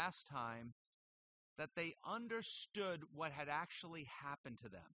that last time, that they understood what had actually happened to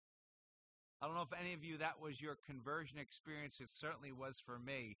them. I don't know if any of you, that was your conversion experience. It certainly was for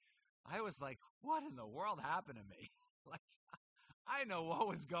me. I was like, what in the world happened to me? Like, I didn't know what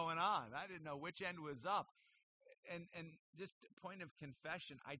was going on. I didn't know which end was up. And just a point of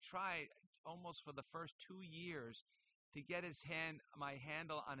confession, I tried almost for the first 2 years to get my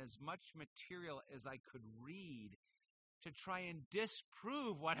handle on as much material as I could read to try and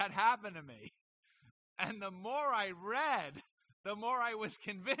disprove what had happened to me. And the more I read, the more I was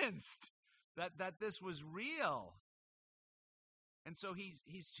convinced that this was real. And so he's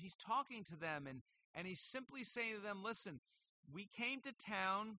talking to them, and he's simply saying to them, listen, we came to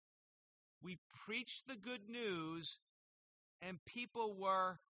town, we preached the good news, and people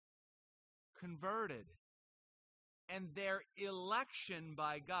were converted. And their election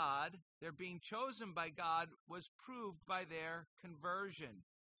by God, their being chosen by God, was proved by their conversion.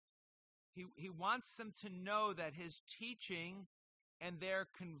 He wants them to know that his teaching and their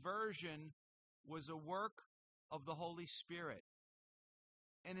conversion was a work of the Holy Spirit.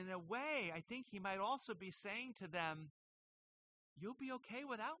 And in a way, I think he might also be saying to them, you'll be okay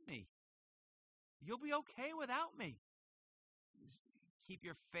without me. You'll be okay without me. Keep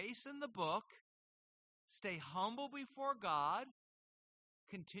your face in the book. Stay humble before God.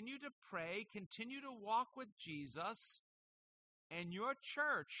 Continue to pray. Continue to walk with Jesus. And your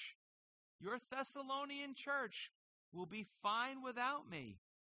church, your Thessalonian church, will be fine without me.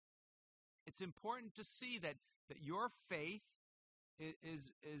 It's important to see that your faith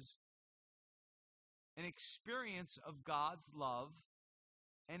is an experience of God's love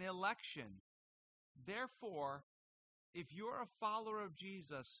and election. Therefore, if you're a follower of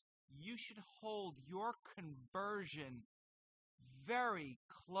Jesus, you should hold your conversion very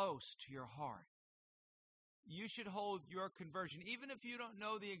close to your heart. You should hold your conversion, even if you don't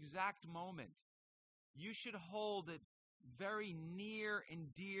know the exact moment, you should hold it very near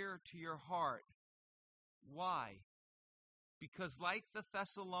and dear to your heart. Why? Because like the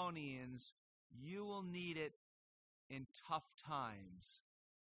Thessalonians, you will need it in tough times.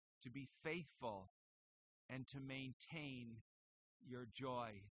 to be faithful and to maintain your joy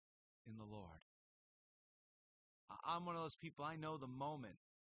in the Lord. I'm one of those people, I know the moment,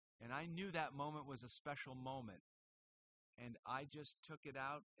 and I knew that moment was a special moment. And I just took it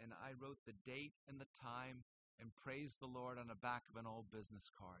out and I wrote the date and the time and praised the Lord on the back of an old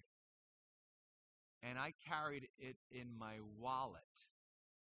business card. And I carried it in my wallet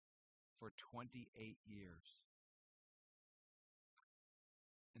for 28 years.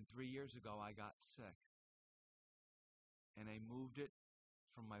 And 3 years ago, I got sick. And I moved it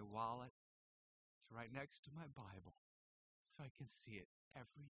from my wallet to right next to my Bible so I can see it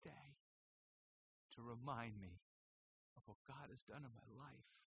every day to remind me of what God has done in my life.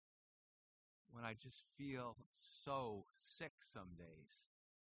 When I just feel so sick some days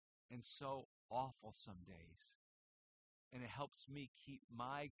and so awful some days. And it helps me keep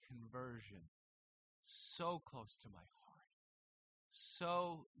my conversion so close to my heart,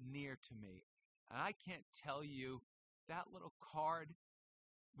 so near to me. And I can't tell you, that little card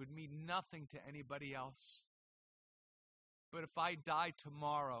would mean nothing to anybody else. But if I die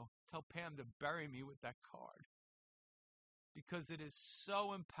tomorrow, tell Pam to bury me with that card. Because it is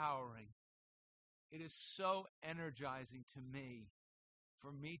so empowering. It is so energizing to me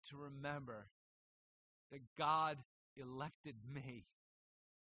for me to remember that God elected me,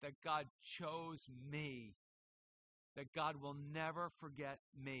 that God chose me, that God will never forget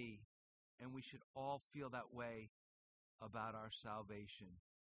me, and we should all feel that way about our salvation.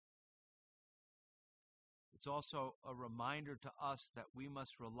 It's also a reminder to us that we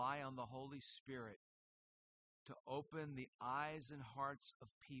must rely on the Holy Spirit to open the eyes and hearts of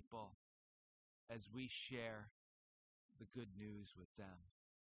people as we share the good news with them.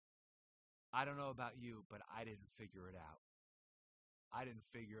 I don't know about you, but I didn't figure it out. I didn't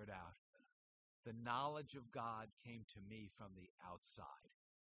figure it out. The knowledge of God came to me from the outside.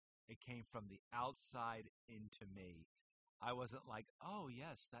 It came from the outside into me. I wasn't like, oh,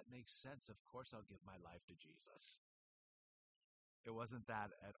 yes, that makes sense. Of course I'll give my life to Jesus. It wasn't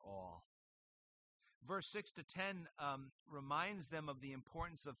that at all. Verse 6 to 10 reminds them of the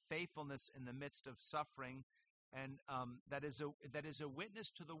importance of faithfulness in the midst of suffering. And that is a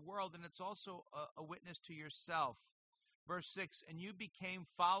witness to the world, and it's also a witness to yourself. Verse 6, and you became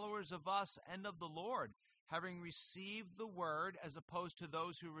followers of us and of the Lord, having received the word, as opposed to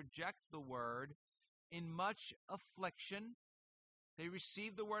those who reject the word, in much affliction. They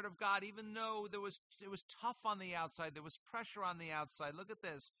received the word of God, even though it was tough on the outside. There was pressure on the outside. Look at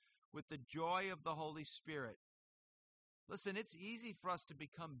this, with the joy of the Holy Spirit. Listen, it's easy for us to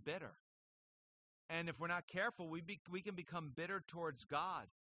become bitter. And if we're not careful, we can become bitter towards God.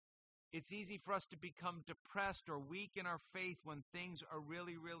 It's easy for us to become depressed or weak in our faith when things are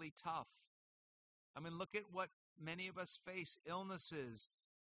really, really tough. I mean, look at what many of us face: illnesses,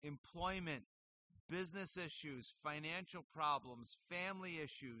 employment, business issues, financial problems, family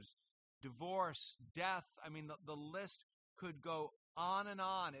issues, divorce, death. I mean, the list could go on and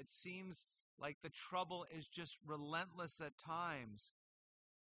on. It seems like the trouble is just relentless at times.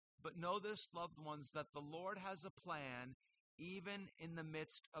 But know this, loved ones, that the Lord has a plan even in the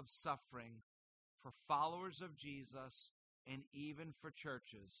midst of suffering for followers of Jesus and even for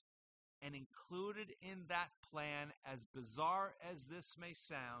churches. And included in that plan, as bizarre as this may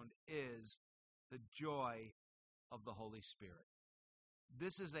sound, is the joy of the Holy Spirit.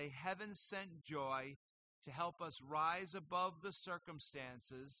 This is a heaven-sent joy to help us rise above the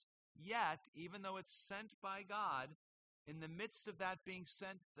circumstances, yet, even though it's sent by God, in the midst of that being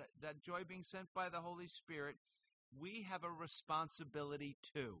sent, that joy being sent by the Holy Spirit, we have a responsibility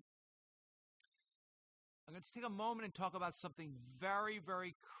too. I'm going to take a moment and talk about something very,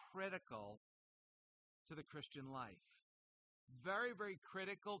 very critical to the Christian life. Very, very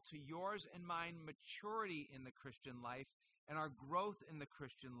critical to yours and mine maturity in the Christian life and our growth in the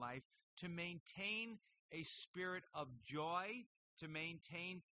Christian life, to maintain a spirit of joy, to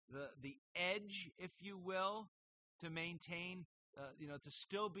maintain the edge, if you will, to maintain, to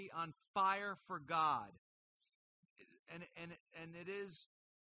still be on fire for God. And it is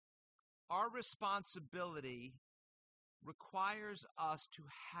our responsibility, requires us to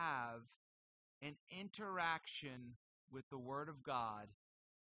have an interaction with the Word of God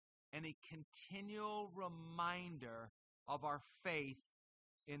and a continual reminder of our faith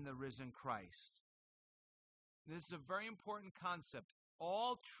in the risen Christ. This is a very important concept.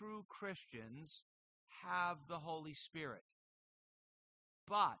 All true Christians have the Holy Spirit,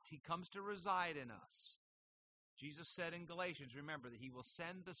 but He comes to reside in us. Jesus said in Galatians, remember, that He will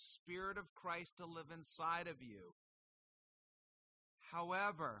send the Spirit of Christ to live inside of you.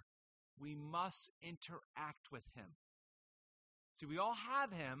 However, we must interact with Him. See, we all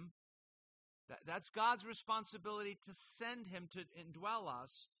have him. That's God's responsibility to send him to indwell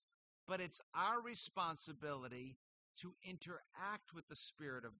us, but it's our responsibility to interact with the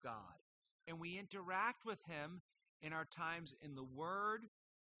Spirit of God. And we interact with him in our times in the Word,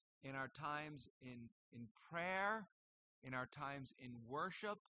 in our times in prayer, in our times in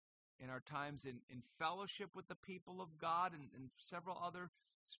worship, in our times in fellowship with the people of God, and several other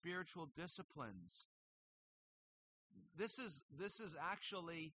spiritual disciplines. This is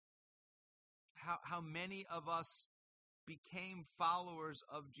actually how many of us became followers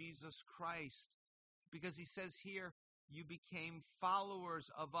of Jesus Christ, because he says here, you became followers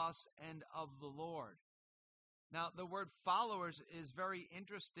of us and of the Lord. Now, the word followers is very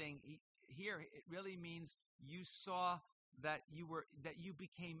interesting. Here, it really means you saw that you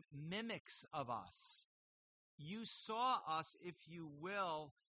became mimics of us. You saw us, if you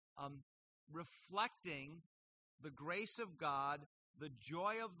will, reflecting the grace of God, the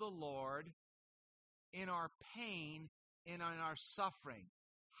joy of the Lord in our pain and in our suffering.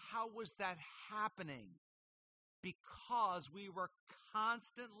 How was that happening? Because we were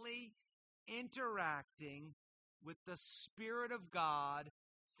constantly interacting with the Spirit of God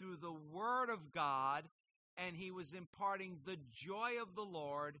through the Word of God, and he was imparting the joy of the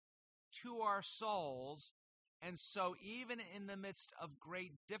Lord to our souls. And so even in the midst of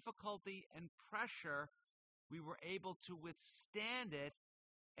great difficulty and pressure, we were able to withstand it,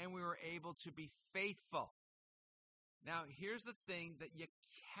 and we were able to be faithful. Now, here's the thing that you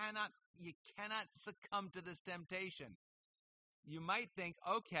cannot succumb to this temptation. You might think,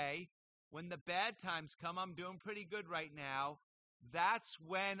 okay, when the bad times come, I'm doing pretty good right now. That's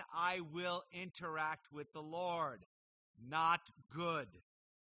when I will interact with the Lord. Not good.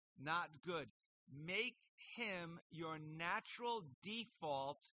 Not good. Make him your natural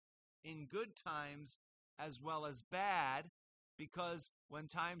default in good times as well as bad, because when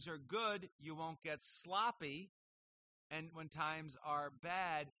times are good, you won't get sloppy. And when times are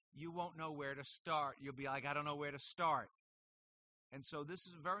bad, you won't know where to start. You'll be like, I don't know where to start. And so this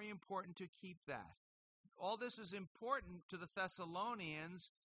is very important to keep that. All this is important to the Thessalonians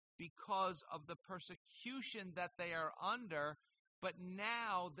because of the persecution that they are under, but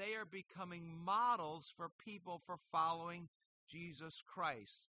now they are becoming models for people for following Jesus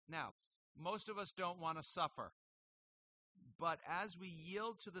Christ. Now, most of us don't want to suffer, but as we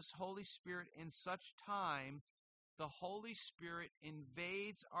yield to this Holy Spirit in such time, the Holy Spirit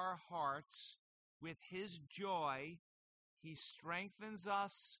invades our hearts with his joy. He strengthens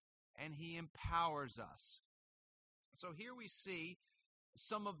us and he empowers us. So here we see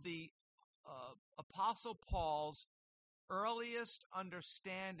some of the Apostle Paul's earliest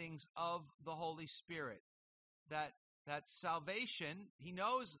understandings of the Holy Spirit. That salvation, he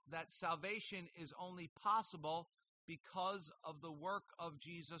knows that salvation is only possible because of the work of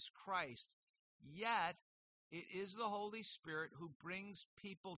Jesus Christ. Yet, it is the Holy Spirit who brings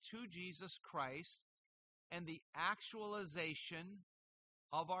people to Jesus Christ, and the actualization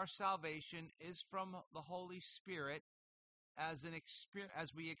of our salvation is from the Holy Spirit as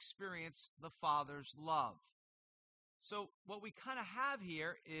we experience the Father's love. So what we kind of have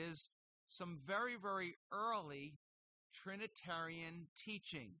here is some very, very early Trinitarian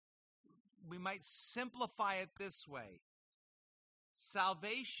teaching. We might simplify it this way.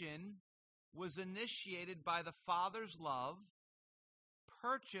 Salvation was initiated by the Father's love,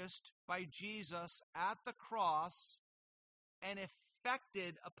 purchased by Jesus at the cross, and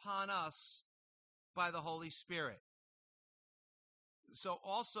effected upon us by the Holy Spirit. So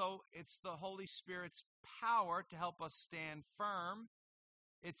also, it's the Holy Spirit's power to help us stand firm.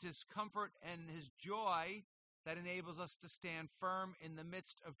 It's his comfort and his joy that enables us to stand firm in the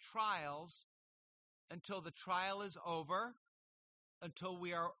midst of trials until the trial is over, until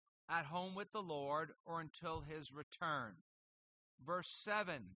we are at home with the Lord, or until his return. Verse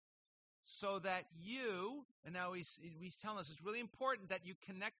 7, so that you, and now he's telling us it's really important that you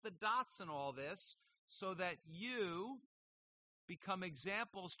connect the dots in all this, so that you become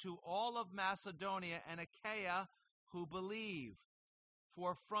examples to all of Macedonia and Achaia who believe.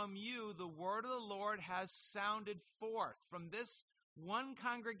 For from you the word of the Lord has sounded forth. From this one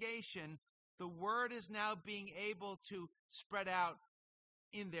congregation, the word is now being able to spread out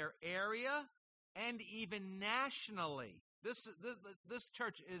in their area and even nationally. This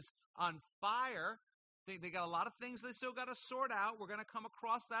church is on fire. They got a lot of things they still got to sort out. We're going to come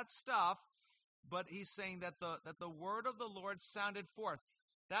across that stuff. But he's saying that the word of the Lord sounded forth.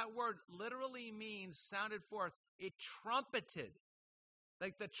 That word literally means sounded forth. It trumpeted.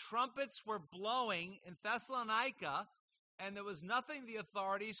 Like the trumpets were blowing in Thessalonica, and there was nothing the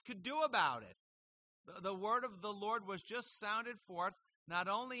authorities could do about it. The word of the Lord was just sounded forth, not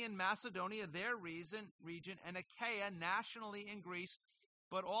only in Macedonia, their region, and Achaia, nationally in Greece,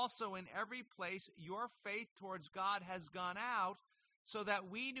 but also in every place your faith towards God has gone out, so that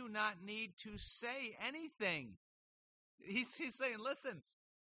we do not need to say anything. He's saying, listen,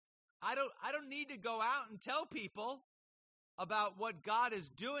 I don't need to go out and tell people about what God is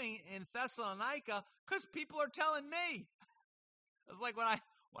doing in Thessalonica, because people are telling me. It's like when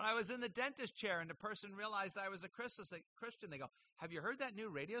I was in the dentist chair and the person realized I was a Christian, they go, "Have you heard that new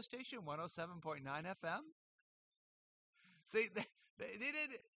radio station, 107.9 FM?" See,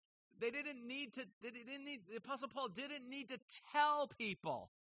 they didn't need to. The Apostle Paul didn't need to tell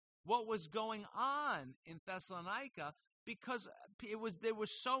people what was going on in Thessalonica, because they were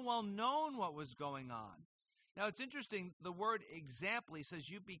so well known what was going on. Now it's interesting. The word example, he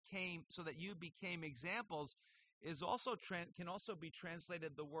says, so that you became examples, is also can also be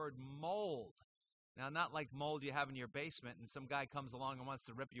translated the word mold. Now, not like mold you have in your basement and some guy comes along and wants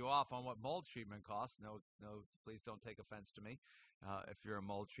to rip you off on what mold treatment costs. No, please don't take offense to me if you're a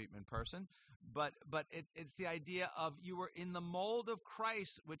mold treatment person. But it's the idea of you were in the mold of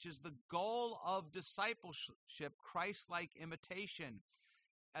Christ, which is the goal of discipleship, Christ-like imitation.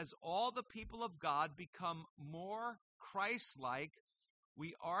 As all the people of God become more Christ-like,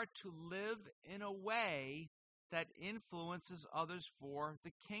 we are to live in a way that influences others for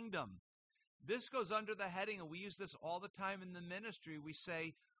the kingdom. This goes under the heading, and we use this all the time in the ministry. We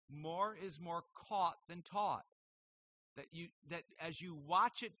say, more is more caught than taught. That as you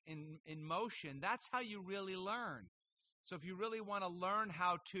watch it in motion, that's how you really learn. So if you really want to learn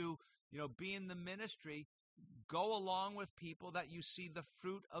how to, be in the ministry, go along with people that you see the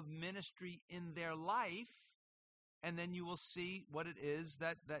fruit of ministry in their life, and then you will see what it is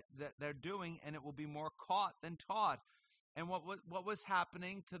that they're doing, and it will be more caught than taught. And what was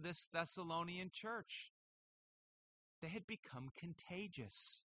happening to this Thessalonian church? They had become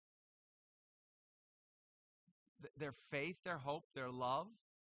contagious. Their faith, their hope, their love,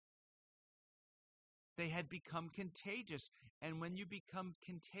 they had become contagious. And when you become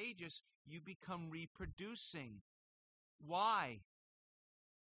contagious, you become reproducing. Why?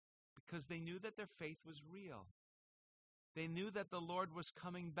 Because they knew that their faith was real. They knew that the Lord was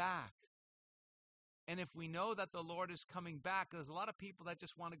coming back. And if we know that the Lord is coming back, there's a lot of people that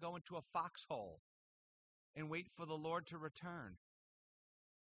just want to go into a foxhole and wait for the Lord to return.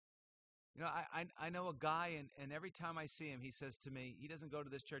 I know a guy, and every time I see him, he says to me, he doesn't go to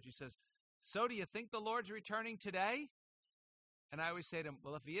this church, he says, "So do you think the Lord's returning today?" And I always say to him,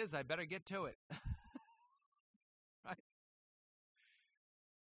 "Well, if he is, I better get to it." Right?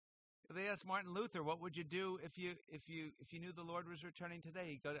 They asked Martin Luther, "What would you do if you knew the Lord was returning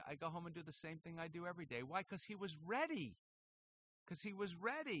today?" I go home and do the same thing I do every day. Why? Because he was ready.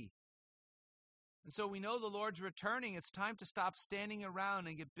 And so we know the Lord's returning. It's time to stop standing around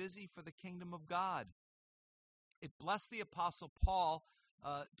and get busy for the kingdom of God. It blessed the Apostle Paul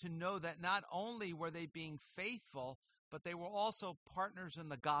to know that not only were they being faithful, but they were also partners in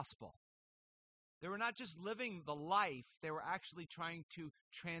the gospel. They were not just living the life, they were actually trying to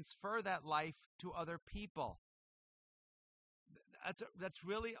transfer that life to other people. That's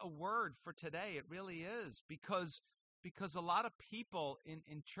really a word for today. It really is, because a lot of people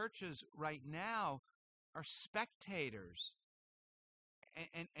in churches right now are spectators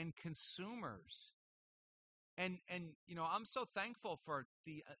and consumers. And I'm so thankful for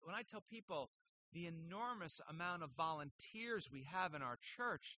when I tell people the enormous amount of volunteers we have in our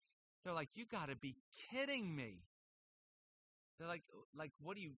church, they're like, "You got to be kidding me." They're like,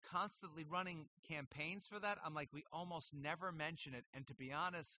 "What are you constantly running campaigns for that?" I'm like, "We almost never mention it. And to be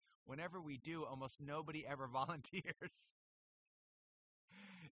honest, whenever we do, almost nobody ever volunteers."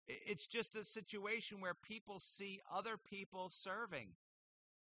 It's just a situation where people see other people serving.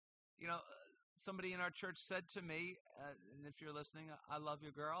 Somebody in our church said to me, and if you're listening, I love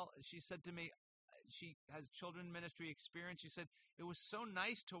you, girl. She said to me, she has children's ministry experience. She said, "It was so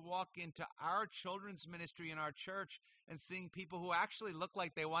nice to walk into our children's ministry in our church and seeing people who actually looked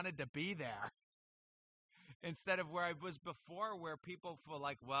like they wanted to be there, instead of where I was before, where people feel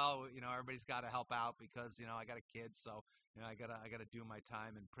like, well, everybody's got to help out because, I got a kid, so, I got to do my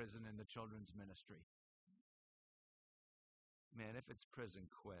time in prison in the children's ministry." Man, if it's prison,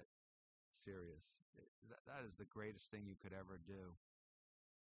 quit. Serious. That is the greatest thing you could ever do.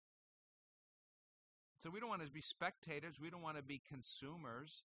 So we don't want to be spectators. We don't want to be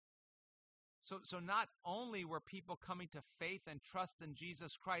consumers. So not only were people coming to faith and trust in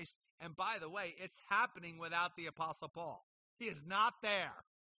Jesus Christ, and by the way, it's happening without the Apostle Paul. He is not there.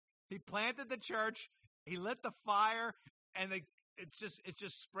 He planted the church, he lit the fire, and it's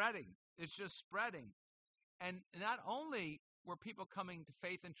just spreading. It's just spreading. And not only were people coming to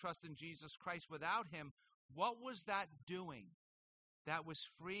faith and trust in Jesus Christ without him, what was that doing? That was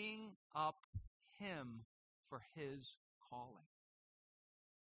freeing up him for his calling.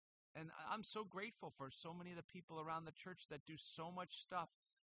 And I'm so grateful for so many of the people around the church that do so much stuff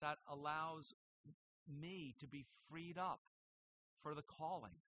that allows me to be freed up for the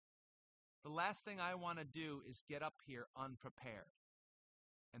calling. The last thing I want to do is get up here unprepared.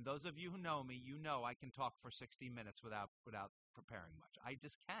 And those of you who know me, you know I can talk for 60 minutes without preparing much. I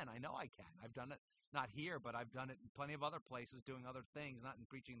just can. I know I can. I've done it, not here, but I've done it in plenty of other places doing other things, not in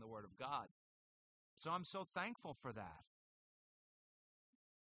preaching the Word of God. So I'm so thankful for that.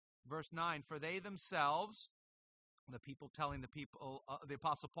 Verse 9, for they themselves, the people telling the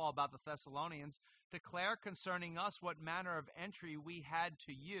Apostle Paul about the Thessalonians, declare concerning us what manner of entry we had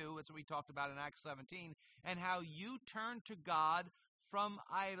to you, that's what we talked about in Acts 17, and how you turned to God from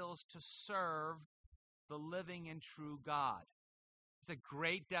idols to serve the living and true God. It's a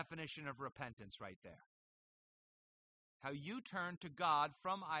great definition of repentance right there. How you turn to God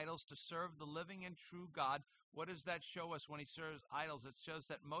from idols to serve the living and true God. What does that show us when he serves idols? It shows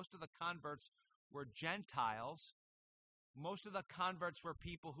that most of the converts were Gentiles. Most of the converts were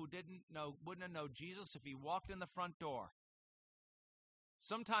people who wouldn't have known Jesus if he walked in the front door.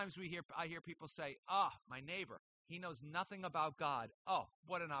 Sometimes I hear people say, my neighbor, he knows nothing about God. Oh,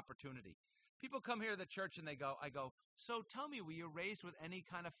 what an opportunity. People come here to the church and I go, so tell me, were you raised with any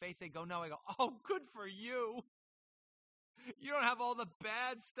kind of faith? They go, no. I go, oh, good for you. You don't have all the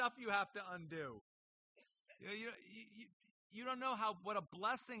bad stuff you have to undo. You don't know what a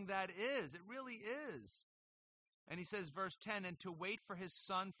blessing that is. It really is. And he says, verse 10, and to wait for his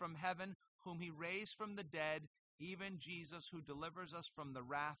Son from heaven, whom he raised from the dead, even Jesus, who delivers us from the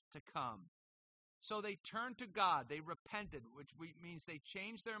wrath to come. So they turned to God. They repented, which means they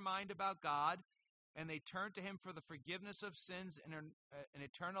changed their mind about God, and they turned to him for the forgiveness of sins and an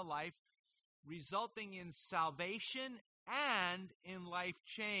eternal life, resulting in salvation and in life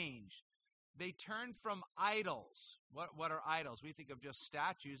change. They turned from idols. What are idols? We think of just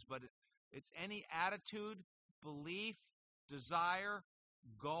statues, but it's any attitude, belief, desire,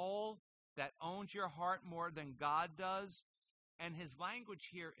 goal that owns your heart more than God does. And his language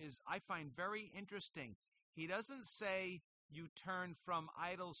here is, I find, very interesting. He doesn't say you turn from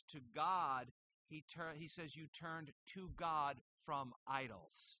idols to God. He says you turned to God from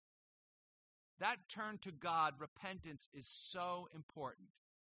idols. That turn to God, repentance, is so important.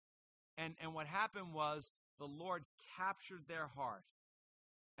 And what happened was the Lord captured their heart.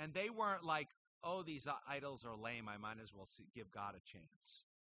 And they weren't like, oh, these idols are lame, I might as well give God a chance.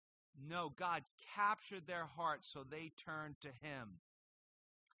 No, God captured their heart, so they turned to him.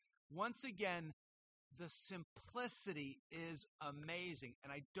 Once again, the simplicity is amazing,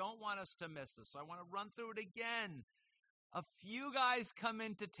 and I don't want us to miss this, so I want to run through it again. A few guys come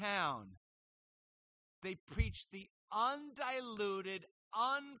into town. They preach the undiluted,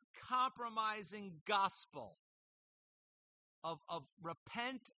 uncompromising gospel of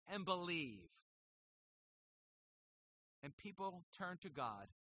repent and believe. And people turn to God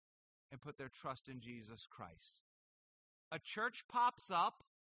and put their trust in Jesus Christ. A church pops up,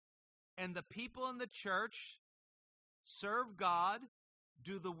 and the people in the church serve God,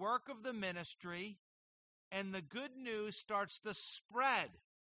 do the work of the ministry, and the good news starts to spread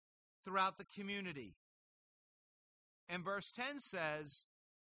throughout the community. And verse 10 says,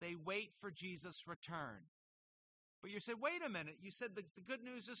 they wait for Jesus' return. But you say, wait a minute, you said the good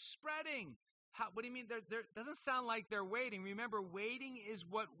news is spreading. What do you mean? There doesn't sound like they're waiting. Remember, waiting is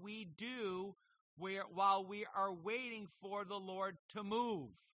what we do while we are waiting for the Lord to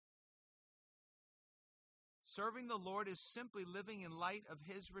move. Serving the Lord is simply living in light of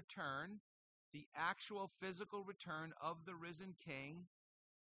his return, the actual physical return of the risen King.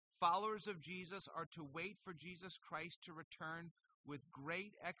 Followers of Jesus are to wait for Jesus Christ to return with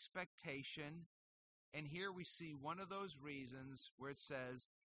great expectation. And here we see one of those reasons where it says,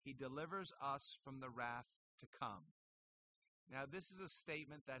 he delivers us from the wrath to come. Now, this is a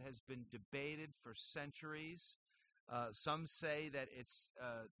statement that has been debated for centuries. Some say that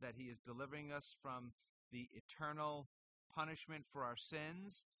that he is delivering us from the eternal punishment for our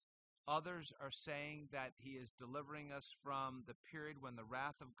sins. Others are saying that he is delivering us from the period when the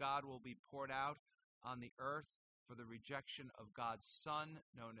wrath of God will be poured out on the earth for the rejection of God's Son,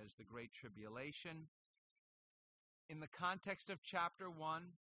 known as the Great Tribulation. In the context of chapter 1,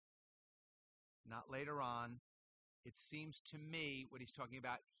 not later on, it seems to me what he's talking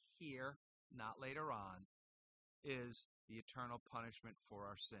about here, not later on, is the eternal punishment for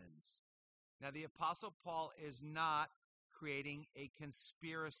our sins. Now, the Apostle Paul is not creating a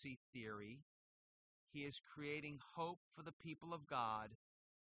conspiracy theory. He is creating hope for the people of God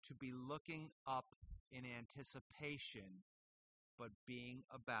to be looking up in anticipation, but being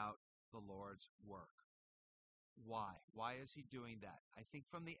about the Lord's work. Why? Why is he doing that? I think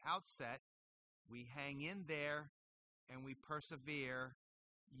from the outset, we hang in there and we persevere,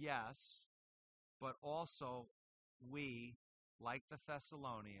 yes, but also we, like the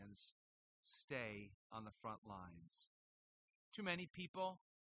Thessalonians, stay on the front lines. Too many people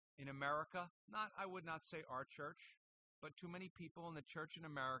in America, I would not say our church, but too many people in the church in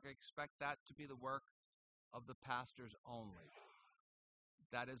America expect that to be the work of the pastors only.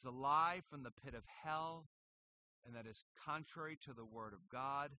 That is a lie from the pit of hell, and that is contrary to the Word of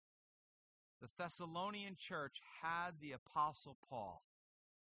God. The Thessalonian church had the Apostle Paul.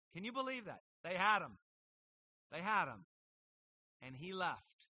 Can you believe that? They had him. They had him. And he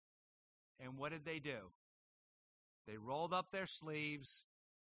left. And what did they do? They rolled up their sleeves,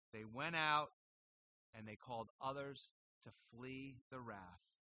 they went out, and they called others to flee the wrath.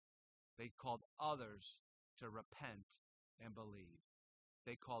 They called others to repent and believe.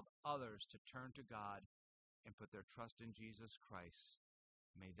 They called others to turn to God and put their trust in Jesus Christ.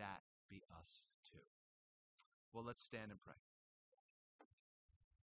 May that be us too. Well, let's stand and pray.